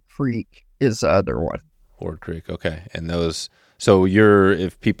Ward Creek is the other one. Ward Creek, okay. And those, so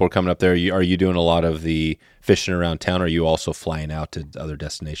if people are coming up there, are you doing a lot of the fishing around town, or are you also flying out to other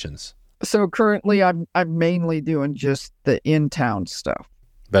destinations? So currently I'm mainly doing just the in-town stuff.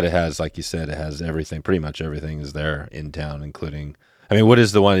 But it has, like you said, it has everything, pretty much everything is there in town, including, what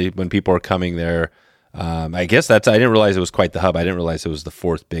is the one when people are coming there? I guess I didn't realize it was quite the hub. I didn't realize it was the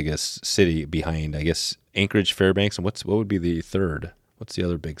 4th biggest city behind, I guess, Anchorage, Fairbanks. And what would be the 3rd? What's the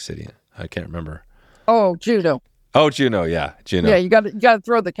other big city? I can't remember. Oh, Juneau. Oh, Juneau. Yeah. Juneau. Yeah. You got to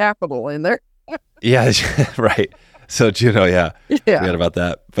throw the capital in there. Yeah. Right. So Juneau. Yeah. Yeah. Forgot about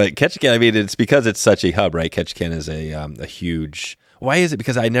that. But Ketchikan, it's because it's such a hub, right? Ketchikan is a huge, why is it?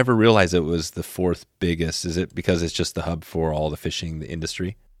 Because I never realized it was the 4th biggest. Is it because it's just the hub for all the fishing, the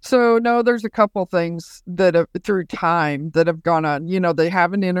industry? So, no, there's a couple things that have, through time, that have gone on. They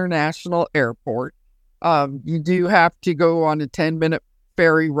have an international airport. You do have to go on a 10-minute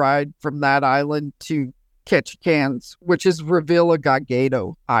ferry ride from that island to Ketchikan's, which is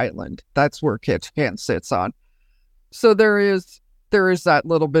Revilla-Gagado Island. That's where Ketchikan sits on. So there is that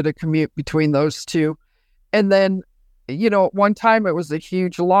little bit of commute between those two. And then, at one time it was a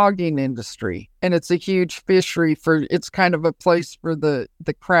huge logging industry, and it's a huge fishery it's kind of a place for the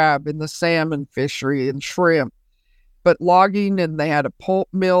crab and the salmon fishery and shrimp. But logging, and they had a pulp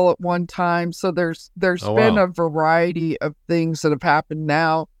mill at one time. So there's been a variety of things that have happened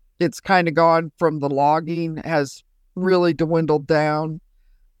now. It's kind of gone from the logging has really dwindled down.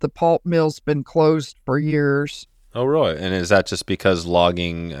 The pulp mill's been closed for years. Oh, really? And is that just because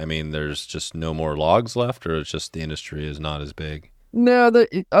logging, there's just no more logs left, or it's just the industry is not as big? No,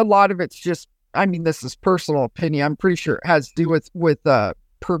 a lot of it's just, this is personal opinion. I'm pretty sure it has to do with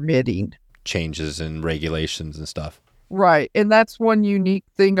permitting. Changes in regulations and stuff. Right. And that's one unique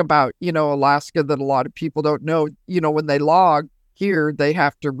thing about, Alaska that a lot of people don't know. When they log here, they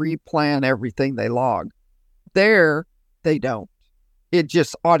have to replan everything they log. There, they don't. It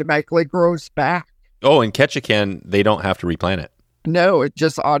just automatically grows back. Oh, in Ketchikan, they don't have to replant it. No, it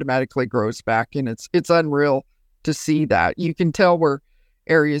just automatically grows back, and it's unreal to see that. You can tell where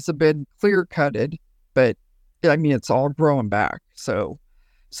areas have been clear-cutted, but it's all growing back. So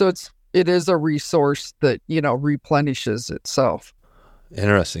it is a resource that, replenishes itself.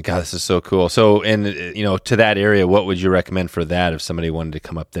 Interesting. God, this is so cool. So, and to that area, what would you recommend for that if somebody wanted to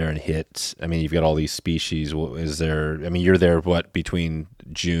come up there and hit? I mean, you've got all these species. Is there? I mean, you're there between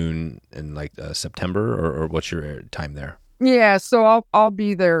June and September, or what's your time there? Yeah, so I'll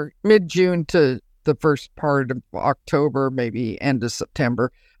be there mid-June to the first part of October, maybe end of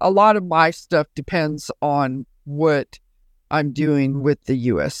September. A lot of my stuff depends on what I'm doing with the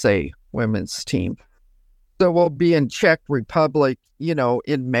USA women's team. So we'll be in Czech Republic,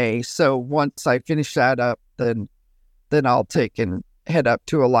 in May. So once I finish that up, then I'll take and head up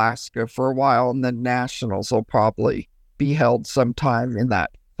to Alaska for a while, and then nationals will probably be held sometime in that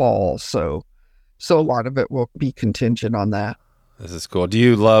fall. So a lot of it will be contingent on that. This is cool. Do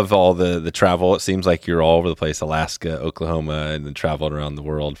you love all the travel? It seems like you're all over the place, Alaska, Oklahoma, and then traveling around the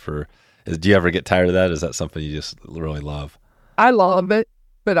world do you ever get tired of that? Is that something you just really love? I love it,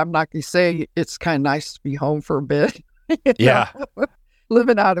 but I'm not going to say it's kind of nice to be home for a bit. Yeah.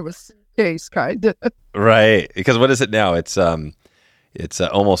 Living out of a suitcase, kind of. Right. Because what is it now? It's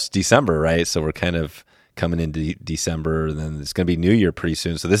almost December, right? So we're kind of coming into December, and then it's going to be New Year pretty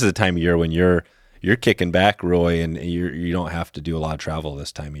soon. So this is a time of year when you're kicking back, Roy, and you don't have to do a lot of travel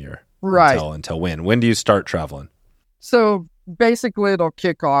this time of year. Right. Until when? When do you start traveling? So basically it'll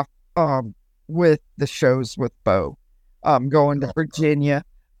kick off with the shows with Bo. Going to Virginia.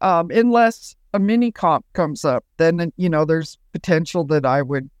 Unless a mini comp comes up, then, there's potential that I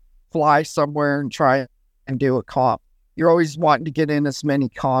would fly somewhere and try and do a comp. You're always wanting to get in as many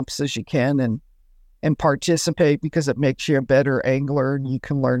comps as you can and participate, because it makes you a better angler and you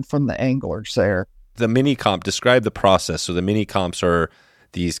can learn from the anglers there. The mini comp, describe the process. So the mini comps are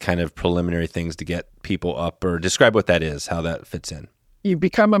these kind of preliminary things to get people up, or describe what that is, how that fits in. You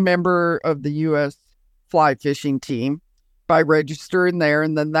become a member of the U.S. fly fishing team by registering there,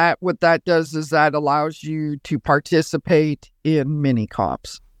 and then what that does is that allows you to participate in mini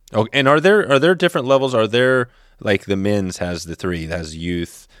comps. Oh, and are there different levels? Are there, like, the men's has the three, it has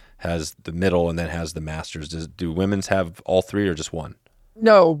youth, has the middle, and then has the masters? Do women's have all three or just one?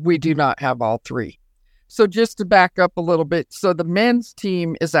 No, we do not have all three. So just to back up a little bit, so the men's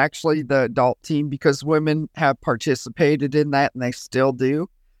team is actually the adult team, because women have participated in that and they still do.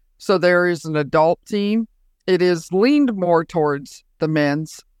 So there is an adult team. It is leaned more towards the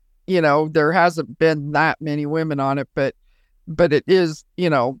men's. There hasn't been that many women on it, but it is,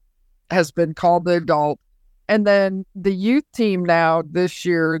 has been called the adult. And then the youth team now this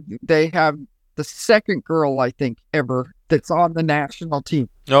year, they have the second girl, I think, ever that's on the national team.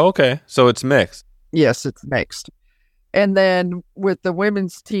 Oh, okay. So it's mixed. Yes, it's mixed. And then with the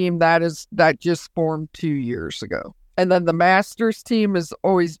women's team, that just formed 2 years ago. And then the masters team has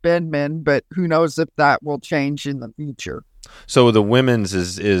always been men, but who knows if that will change in the future. So the women's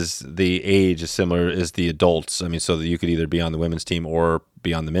is the age is similar as the adults. I mean, so that you could either be on the women's team or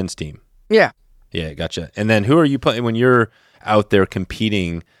be on the men's team. Yeah. Yeah, gotcha. And then who are you playing when you're out there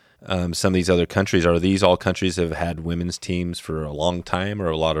competing? Some of these other countries, are these all countries that have had women's teams for a long time, or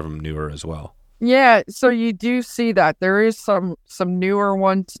a lot of them newer as well? Yeah, so you do see that. There is some newer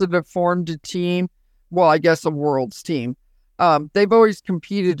ones that have formed a team. Well, I guess a world's team. They've always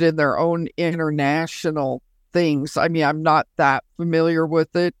competed in their own international things. I mean, I'm not that familiar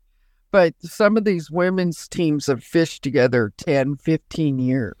with it, but some of these women's teams have fished together 10, 15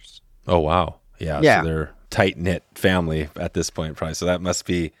 years. Oh, wow. Yeah. So they're tight-knit family at this point, probably. So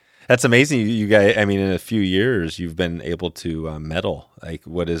that's amazing. You guys, I mean, in a few years, you've been able to medal. Like,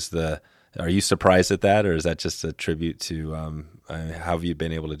 are you surprised at that, or is that just a tribute to how have you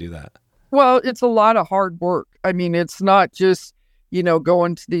been able to do that? Well, it's a lot of hard work. I mean, it's not just,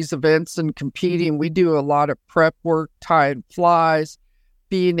 going to these events and competing. We do a lot of prep work, tying flies,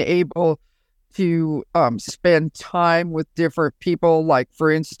 being able to spend time with different people. Like,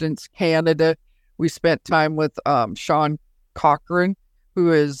 for instance, Canada, we spent time with Sean Cochran,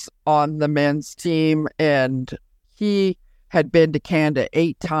 who is on the men's team, and he had been to Canada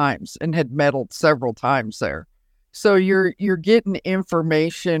 8 times and had medaled several times there. So you're getting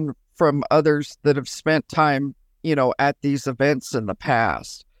information from others that have spent time, at these events in the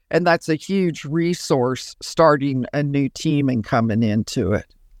past. And that's a huge resource starting a new team and coming into it.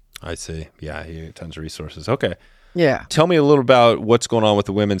 I see. Yeah, tons of resources. Okay. Yeah. Tell me a little about what's going on with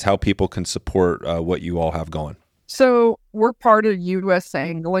the women's, how people can support what you all have going. So we're part of U.S.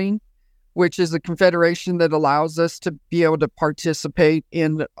 Angling, which is a confederation that allows us to be able to participate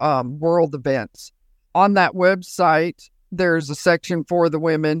in world events. On that website, there's a section for the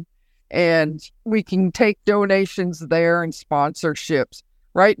women, and we can take donations there and sponsorships.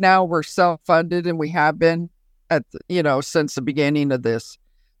 Right now, we're self-funded, and we have been since the beginning of this.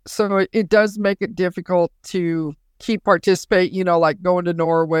 So it does make it difficult to keep participate, like going to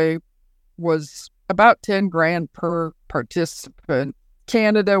Norway was about 10 grand per participant.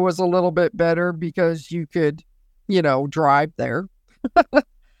 Canada was a little bit better because you could, drive there.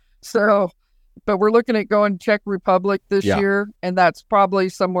 So, but we're looking at going Czech Republic this year, and that's probably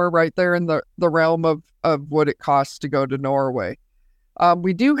somewhere right there in the realm of what it costs to go to Norway.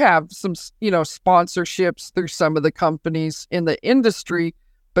 We do have some, sponsorships through some of the companies in the industry,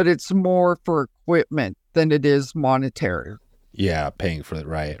 but it's more for equipment than it is monetary. Yeah, paying for it.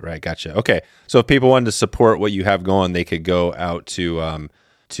 Right. Gotcha. Okay. So if people wanted to support what you have going, they could go out to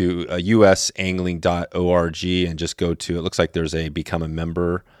usangling.org and just go to, it looks like there's a become a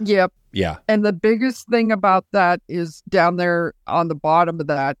member. Yep. Yeah. And the biggest thing about that is down there on the bottom of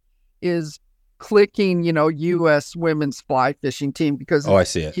that is clicking, U.S. women's fly fishing team, because I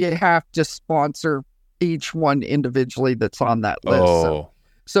see it. You have to sponsor each one individually that's on that list.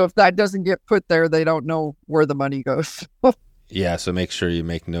 So if that doesn't get put there, they don't know where the money goes. Yeah, so make sure you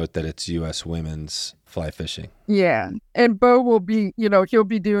make note that it's U.S. women's fly fishing. Yeah, and Bo will be, he'll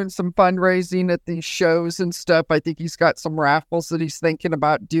be doing some fundraising at these shows and stuff. I think he's got some raffles that he's thinking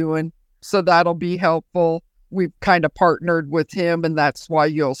about doing, so that'll be helpful. We've kind of partnered with him, and that's why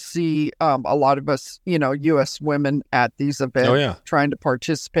you'll see a lot of us, U.S. women at these events trying to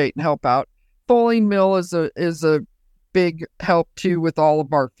participate and help out. Bowling Mill is a big help, too, with all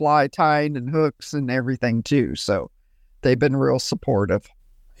of our fly tying and hooks and everything, too, so they've been real supportive.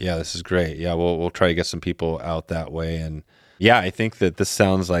 Yeah, this is great. Yeah, we'll try to get some people out that way. And yeah, I think that this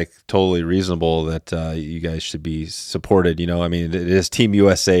sounds like totally reasonable that you guys should be supported. I mean, it is Team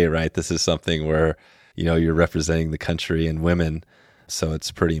USA, right? This is something where, you're representing the country and women. So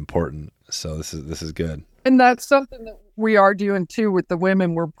it's pretty important. So this is good. And that's something that we are doing too with the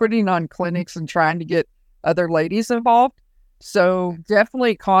women. We're putting on clinics and trying to get other ladies involved. So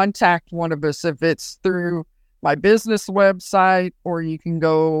definitely contact one of us if it's through my business website, or you can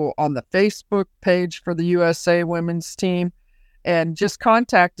go on the Facebook page for the USA Women's Team and just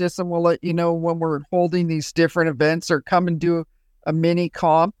contact us, and we'll let you know when we're holding these different events, or come and do a mini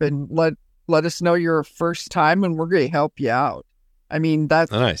comp and let us know you're a first time, and we're going to help you out. I mean,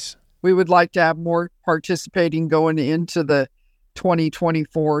 that's nice. We would like to have more participating going into the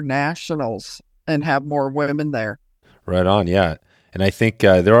 2024 Nationals and have more women there. Right on. Yeah. And I think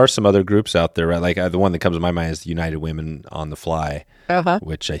there are some other groups out there, right? Like the one that comes to my mind is the United Women on the Fly,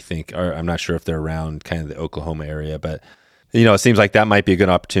 which I think I'm not sure if they're around kind of the Oklahoma area, but it seems like that might be a good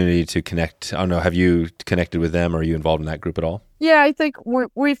opportunity to connect. I don't know. Have you connected with them? Or are you involved in that group at all? Yeah, I think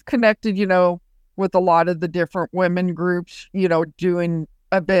we've connected, with a lot of the different women groups, doing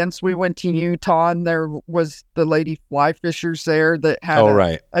events. We went to Utah, and there was the lady fly fishers there that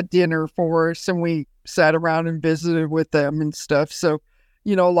had a dinner for us, and we sat around and visited with them and stuff. So,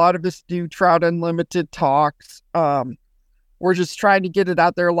 a lot of us do Trout Unlimited talks. We're just trying to get it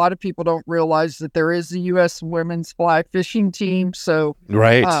out there. A lot of people don't realize that there is a U.S. women's fly fishing team. So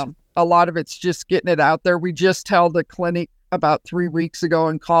a lot of it's just getting it out there. We just held a clinic about 3 weeks ago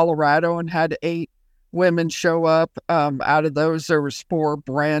in Colorado and had 8 women show up. Out of those, there was 4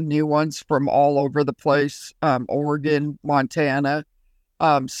 brand new ones from all over the place, Oregon, Montana.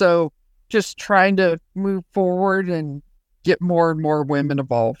 So just trying to move forward and get more and more women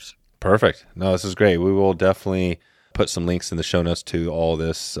involved. Perfect. No, this is great. We will definitely put some links in the show notes to all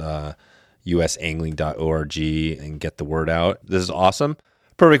this, usangling.org, and get the word out. This is awesome.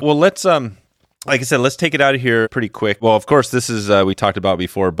 Perfect. Well, let's, like I said, let's take it out of here pretty quick. Well, of course, this is, we talked about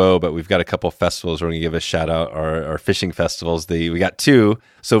before, Bo, but we've got a couple of festivals. We're going to give a shout out, our fishing festivals. We got 2.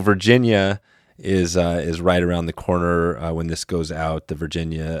 So Virginia is right around the corner when this goes out, the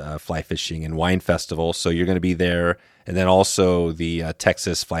Virginia Fly Fishing and Wine Festival. So you're going to be there. And then also the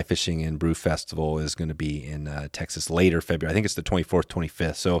Texas Fly Fishing and Brew Festival is going to be in Texas later February. I think it's the 24th,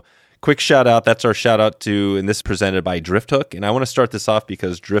 25th. So quick shout out. That's our shout out to, and this is presented by Drifthook. And I want to start this off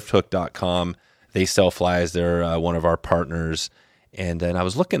because drifthook.com, they sell flies. They're one of our partners. And then I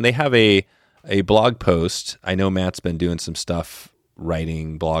was looking, they have a blog post. I know Matt's been doing some stuff,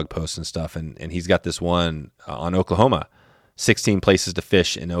 writing blog posts and stuff, and he's got this one on Oklahoma, 16 places to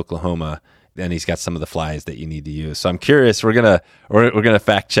fish in Oklahoma, and he's got some of the flies that you need to use. So I'm curious, we're gonna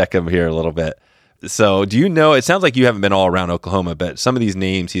fact check him here a little bit. So do you know, it sounds like you haven't been all around Oklahoma, but some of these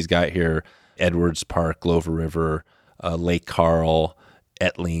names he's got here: Edwards Park, Glover River, Lake Carl,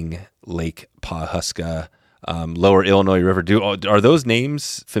 Etling, Lake Pawhuska, Lower Illinois River. Are those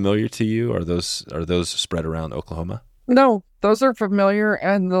names familiar to you? Are those spread around Oklahoma? No, those are familiar.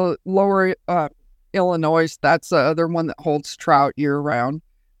 And the Lower Illinois, that's the other one that holds trout year round.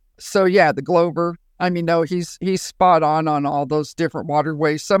 So yeah, the Glover. I mean, no, he's spot on all those different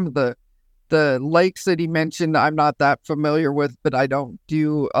waterways. Some of the The lakes that he mentioned, I'm not that familiar with, but I don't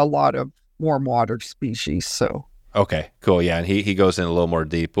do a lot of warm water species. So Okay, cool. Yeah, and he goes in a little more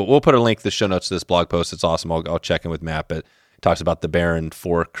deep. But we'll put a link to the show notes to this blog post. It's awesome. I'll check in with Matt, but he talks about the Barren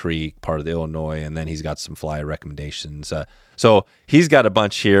Fork Creek, part of the Illinois, and then he's got some fly recommendations. So he's got a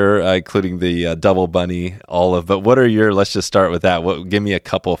bunch here, including the double bunny olive. But what are your? Let's just start with that. Give me a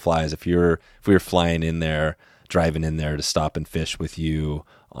couple of flies if we were flying in there, driving in there to stop and fish with you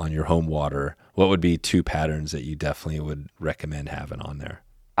on your home water. What would be 2 patterns that you definitely would recommend having on there?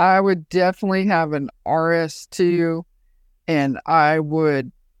 I would definitely have an RS2, and I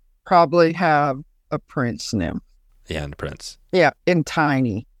would probably have a Prince nymph. Yeah, and Prince. Yeah, and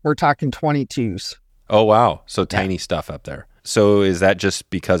tiny. We're talking 22s. Oh, wow. So tiny stuff up there. So is that just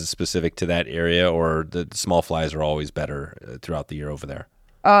because it's specific to that area, or the small flies are always better throughout the year over there?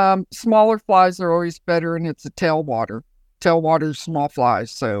 Smaller flies are always better, and it's a tailwater. Tailwater, small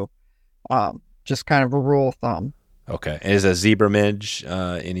flies. So just kind of a rule of thumb. Okay. And is a zebra midge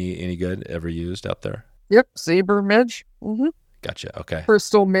any good ever used out there? Yep, zebra midge. Mm-hmm. Gotcha. Okay.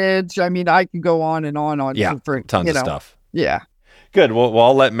 Crystal midge. I mean, I could go on different, tons of stuff. Yeah. Good. Well,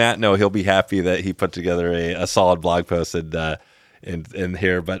 I'll let Matt know. He'll be happy that he put together a solid blog post in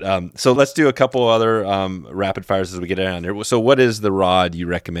here. But so let's do a couple other rapid fires as we get down here. So what is the rod you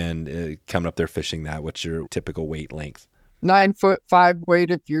recommend coming up there fishing that? What's your typical weight length? 9'5" weight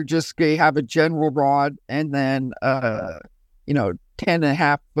if you're just going to have a general rod, and then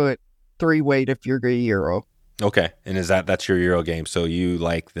 10.5 foot 3 weight if you're going to Euro. Okay. And that's your Euro game. So you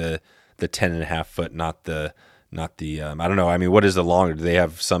like the 10.5 foot, not the I don't know. I mean, what is the longer? Do they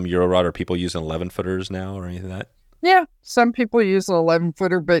have some Euro rod, or people using 11 footers now or anything like that? Yeah. Some people use an 11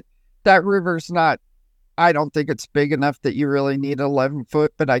 footer, but that river's not, I don't think it's big enough that you really need an 11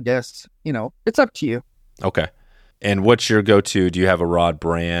 foot, but I guess, it's up to you. Okay. And what's your go-to? Do you have a rod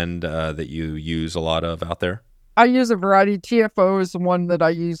brand that you use a lot of out there? I use a variety. TFO is the one that I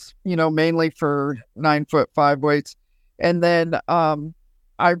use, mainly for 9'5" weights. And then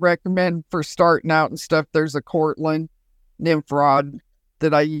I recommend for starting out and stuff, there's a Cortland nymph rod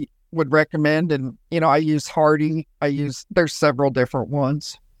that I would recommend. And, I use Hardy. There's several different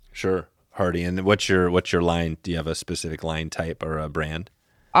ones. Sure. Hardy. And what's your line? Do you have a specific line type or a brand?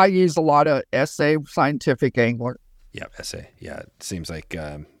 I use a lot of SA, Scientific Angler. Yeah, SA. Yeah, it seems like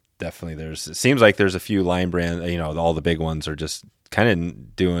definitely it seems like there's a few line brands, all the big ones are just kind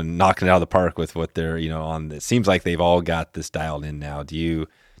of knocking it out of the park with what they're, on. It seems like they've all got this dialed in now. Do you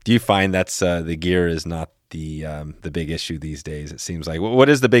find that's the gear is not the big issue these days? It seems like. What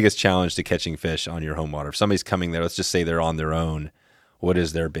is the biggest challenge to catching fish on your home water? If somebody's coming there, let's just say they're on their own, what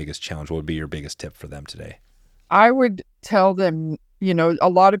is their biggest challenge? What would be your biggest tip for them today? I would tell them, a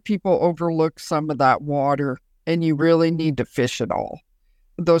lot of people overlook some of that water, and you really need to fish it all.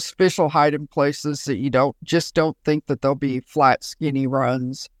 Those fish will hide in places that you don't think that they'll be flat, skinny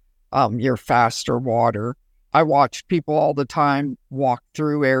runs, your faster water. I watch people all the time walk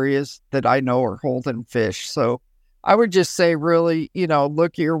through areas that I know are holding fish. So I would just say really,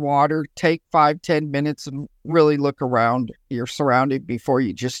 look at your water, take 5-10 minutes and really look around your surrounding before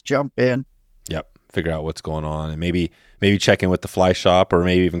you just jump in. Yep. Figure out what's going on, and maybe check in with the fly shop, or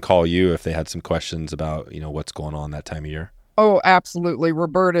maybe even call you if they had some questions about, what's going on that time of year. Oh, absolutely.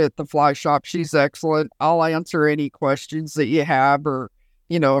 Roberta at the fly shop, she's excellent. I'll answer any questions that you have, or,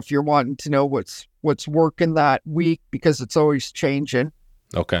 if you're wanting to know what's working that week, because it's always changing.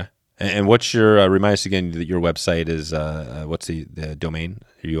 Okay. And what's your, remind us again that your website is, what's the domain,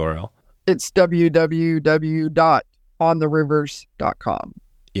 your URL? It's www.ontherivers.com.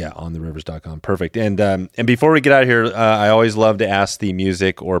 Yeah, ontherivers.com. Perfect. And before we get out of here, I always love to ask the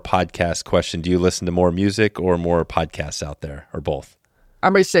music or podcast question. Do you listen to more music or more podcasts out there, or both? I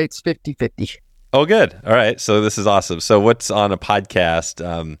may say it's 50-50. Oh, good. All right. So this is awesome. So what's on a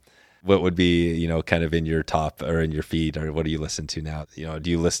podcast? What would be, kind of in your top or in your feed, or what do you listen to now? Do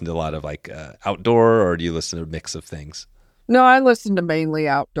you listen to a lot of outdoor, or do you listen to a mix of things? No, I listen to mainly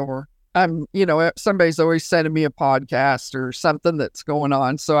outdoor. Somebody's always sending me a podcast or something that's going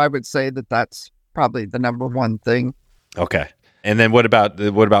on. So I would say that that's probably the number one thing. Okay. And then what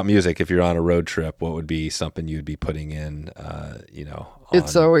about music? If you're on a road trip, what would be something you'd be putting in,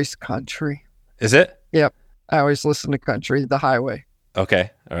 It's always country. Is it? Yep. I always listen to country, the highway.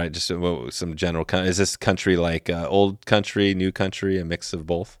 Okay. All right. Just some general, is this country like old country, new country, a mix of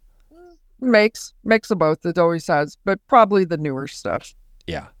both? Mix of both. It always has, but probably the newer stuff.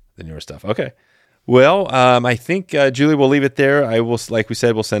 Yeah. The newer stuff. Okay. Well, I think, Julie, we'll leave it there. I will, like we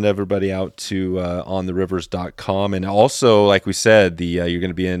said, we'll send everybody out to ontherivers.com. And also, like we said, you're going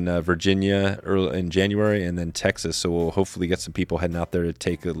to be in Virginia early in January and then Texas. So we'll hopefully get some people heading out there to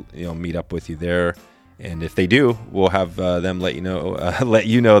take meet up with you there. And if they do, we'll have them let you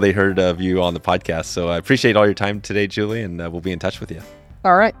know they heard of you on the podcast. So I appreciate all your time today, Julie, and we'll be in touch with you.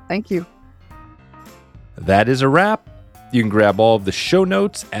 All right. Thank you. That is a wrap. You can grab all of the show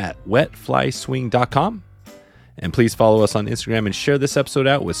notes at wetflyswing.com. And please follow us on Instagram and share this episode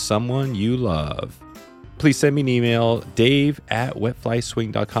out with someone you love. Please send me an email,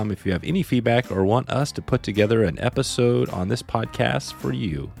 dave@wetflyswing.com, if you have any feedback or want us to put together an episode on this podcast for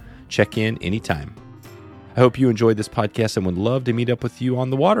you. Check in anytime. I hope you enjoyed this podcast and would love to meet up with you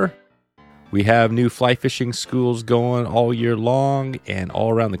on the water. We have new fly fishing schools going all year long and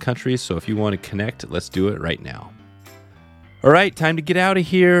all around the country. So if you want to connect, let's do it right now. All right, time to get out of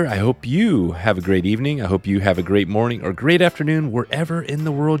here. I hope you have a great evening. I hope you have a great morning or great afternoon wherever in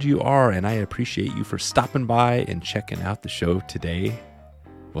the world you are. And I appreciate you for stopping by and checking out the show today.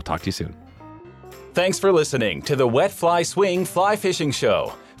 We'll talk to you soon. Thanks for listening to the Wet Fly Swing Fly Fishing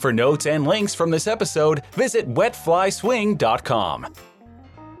Show. For notes and links from this episode, visit wetflyswing.com.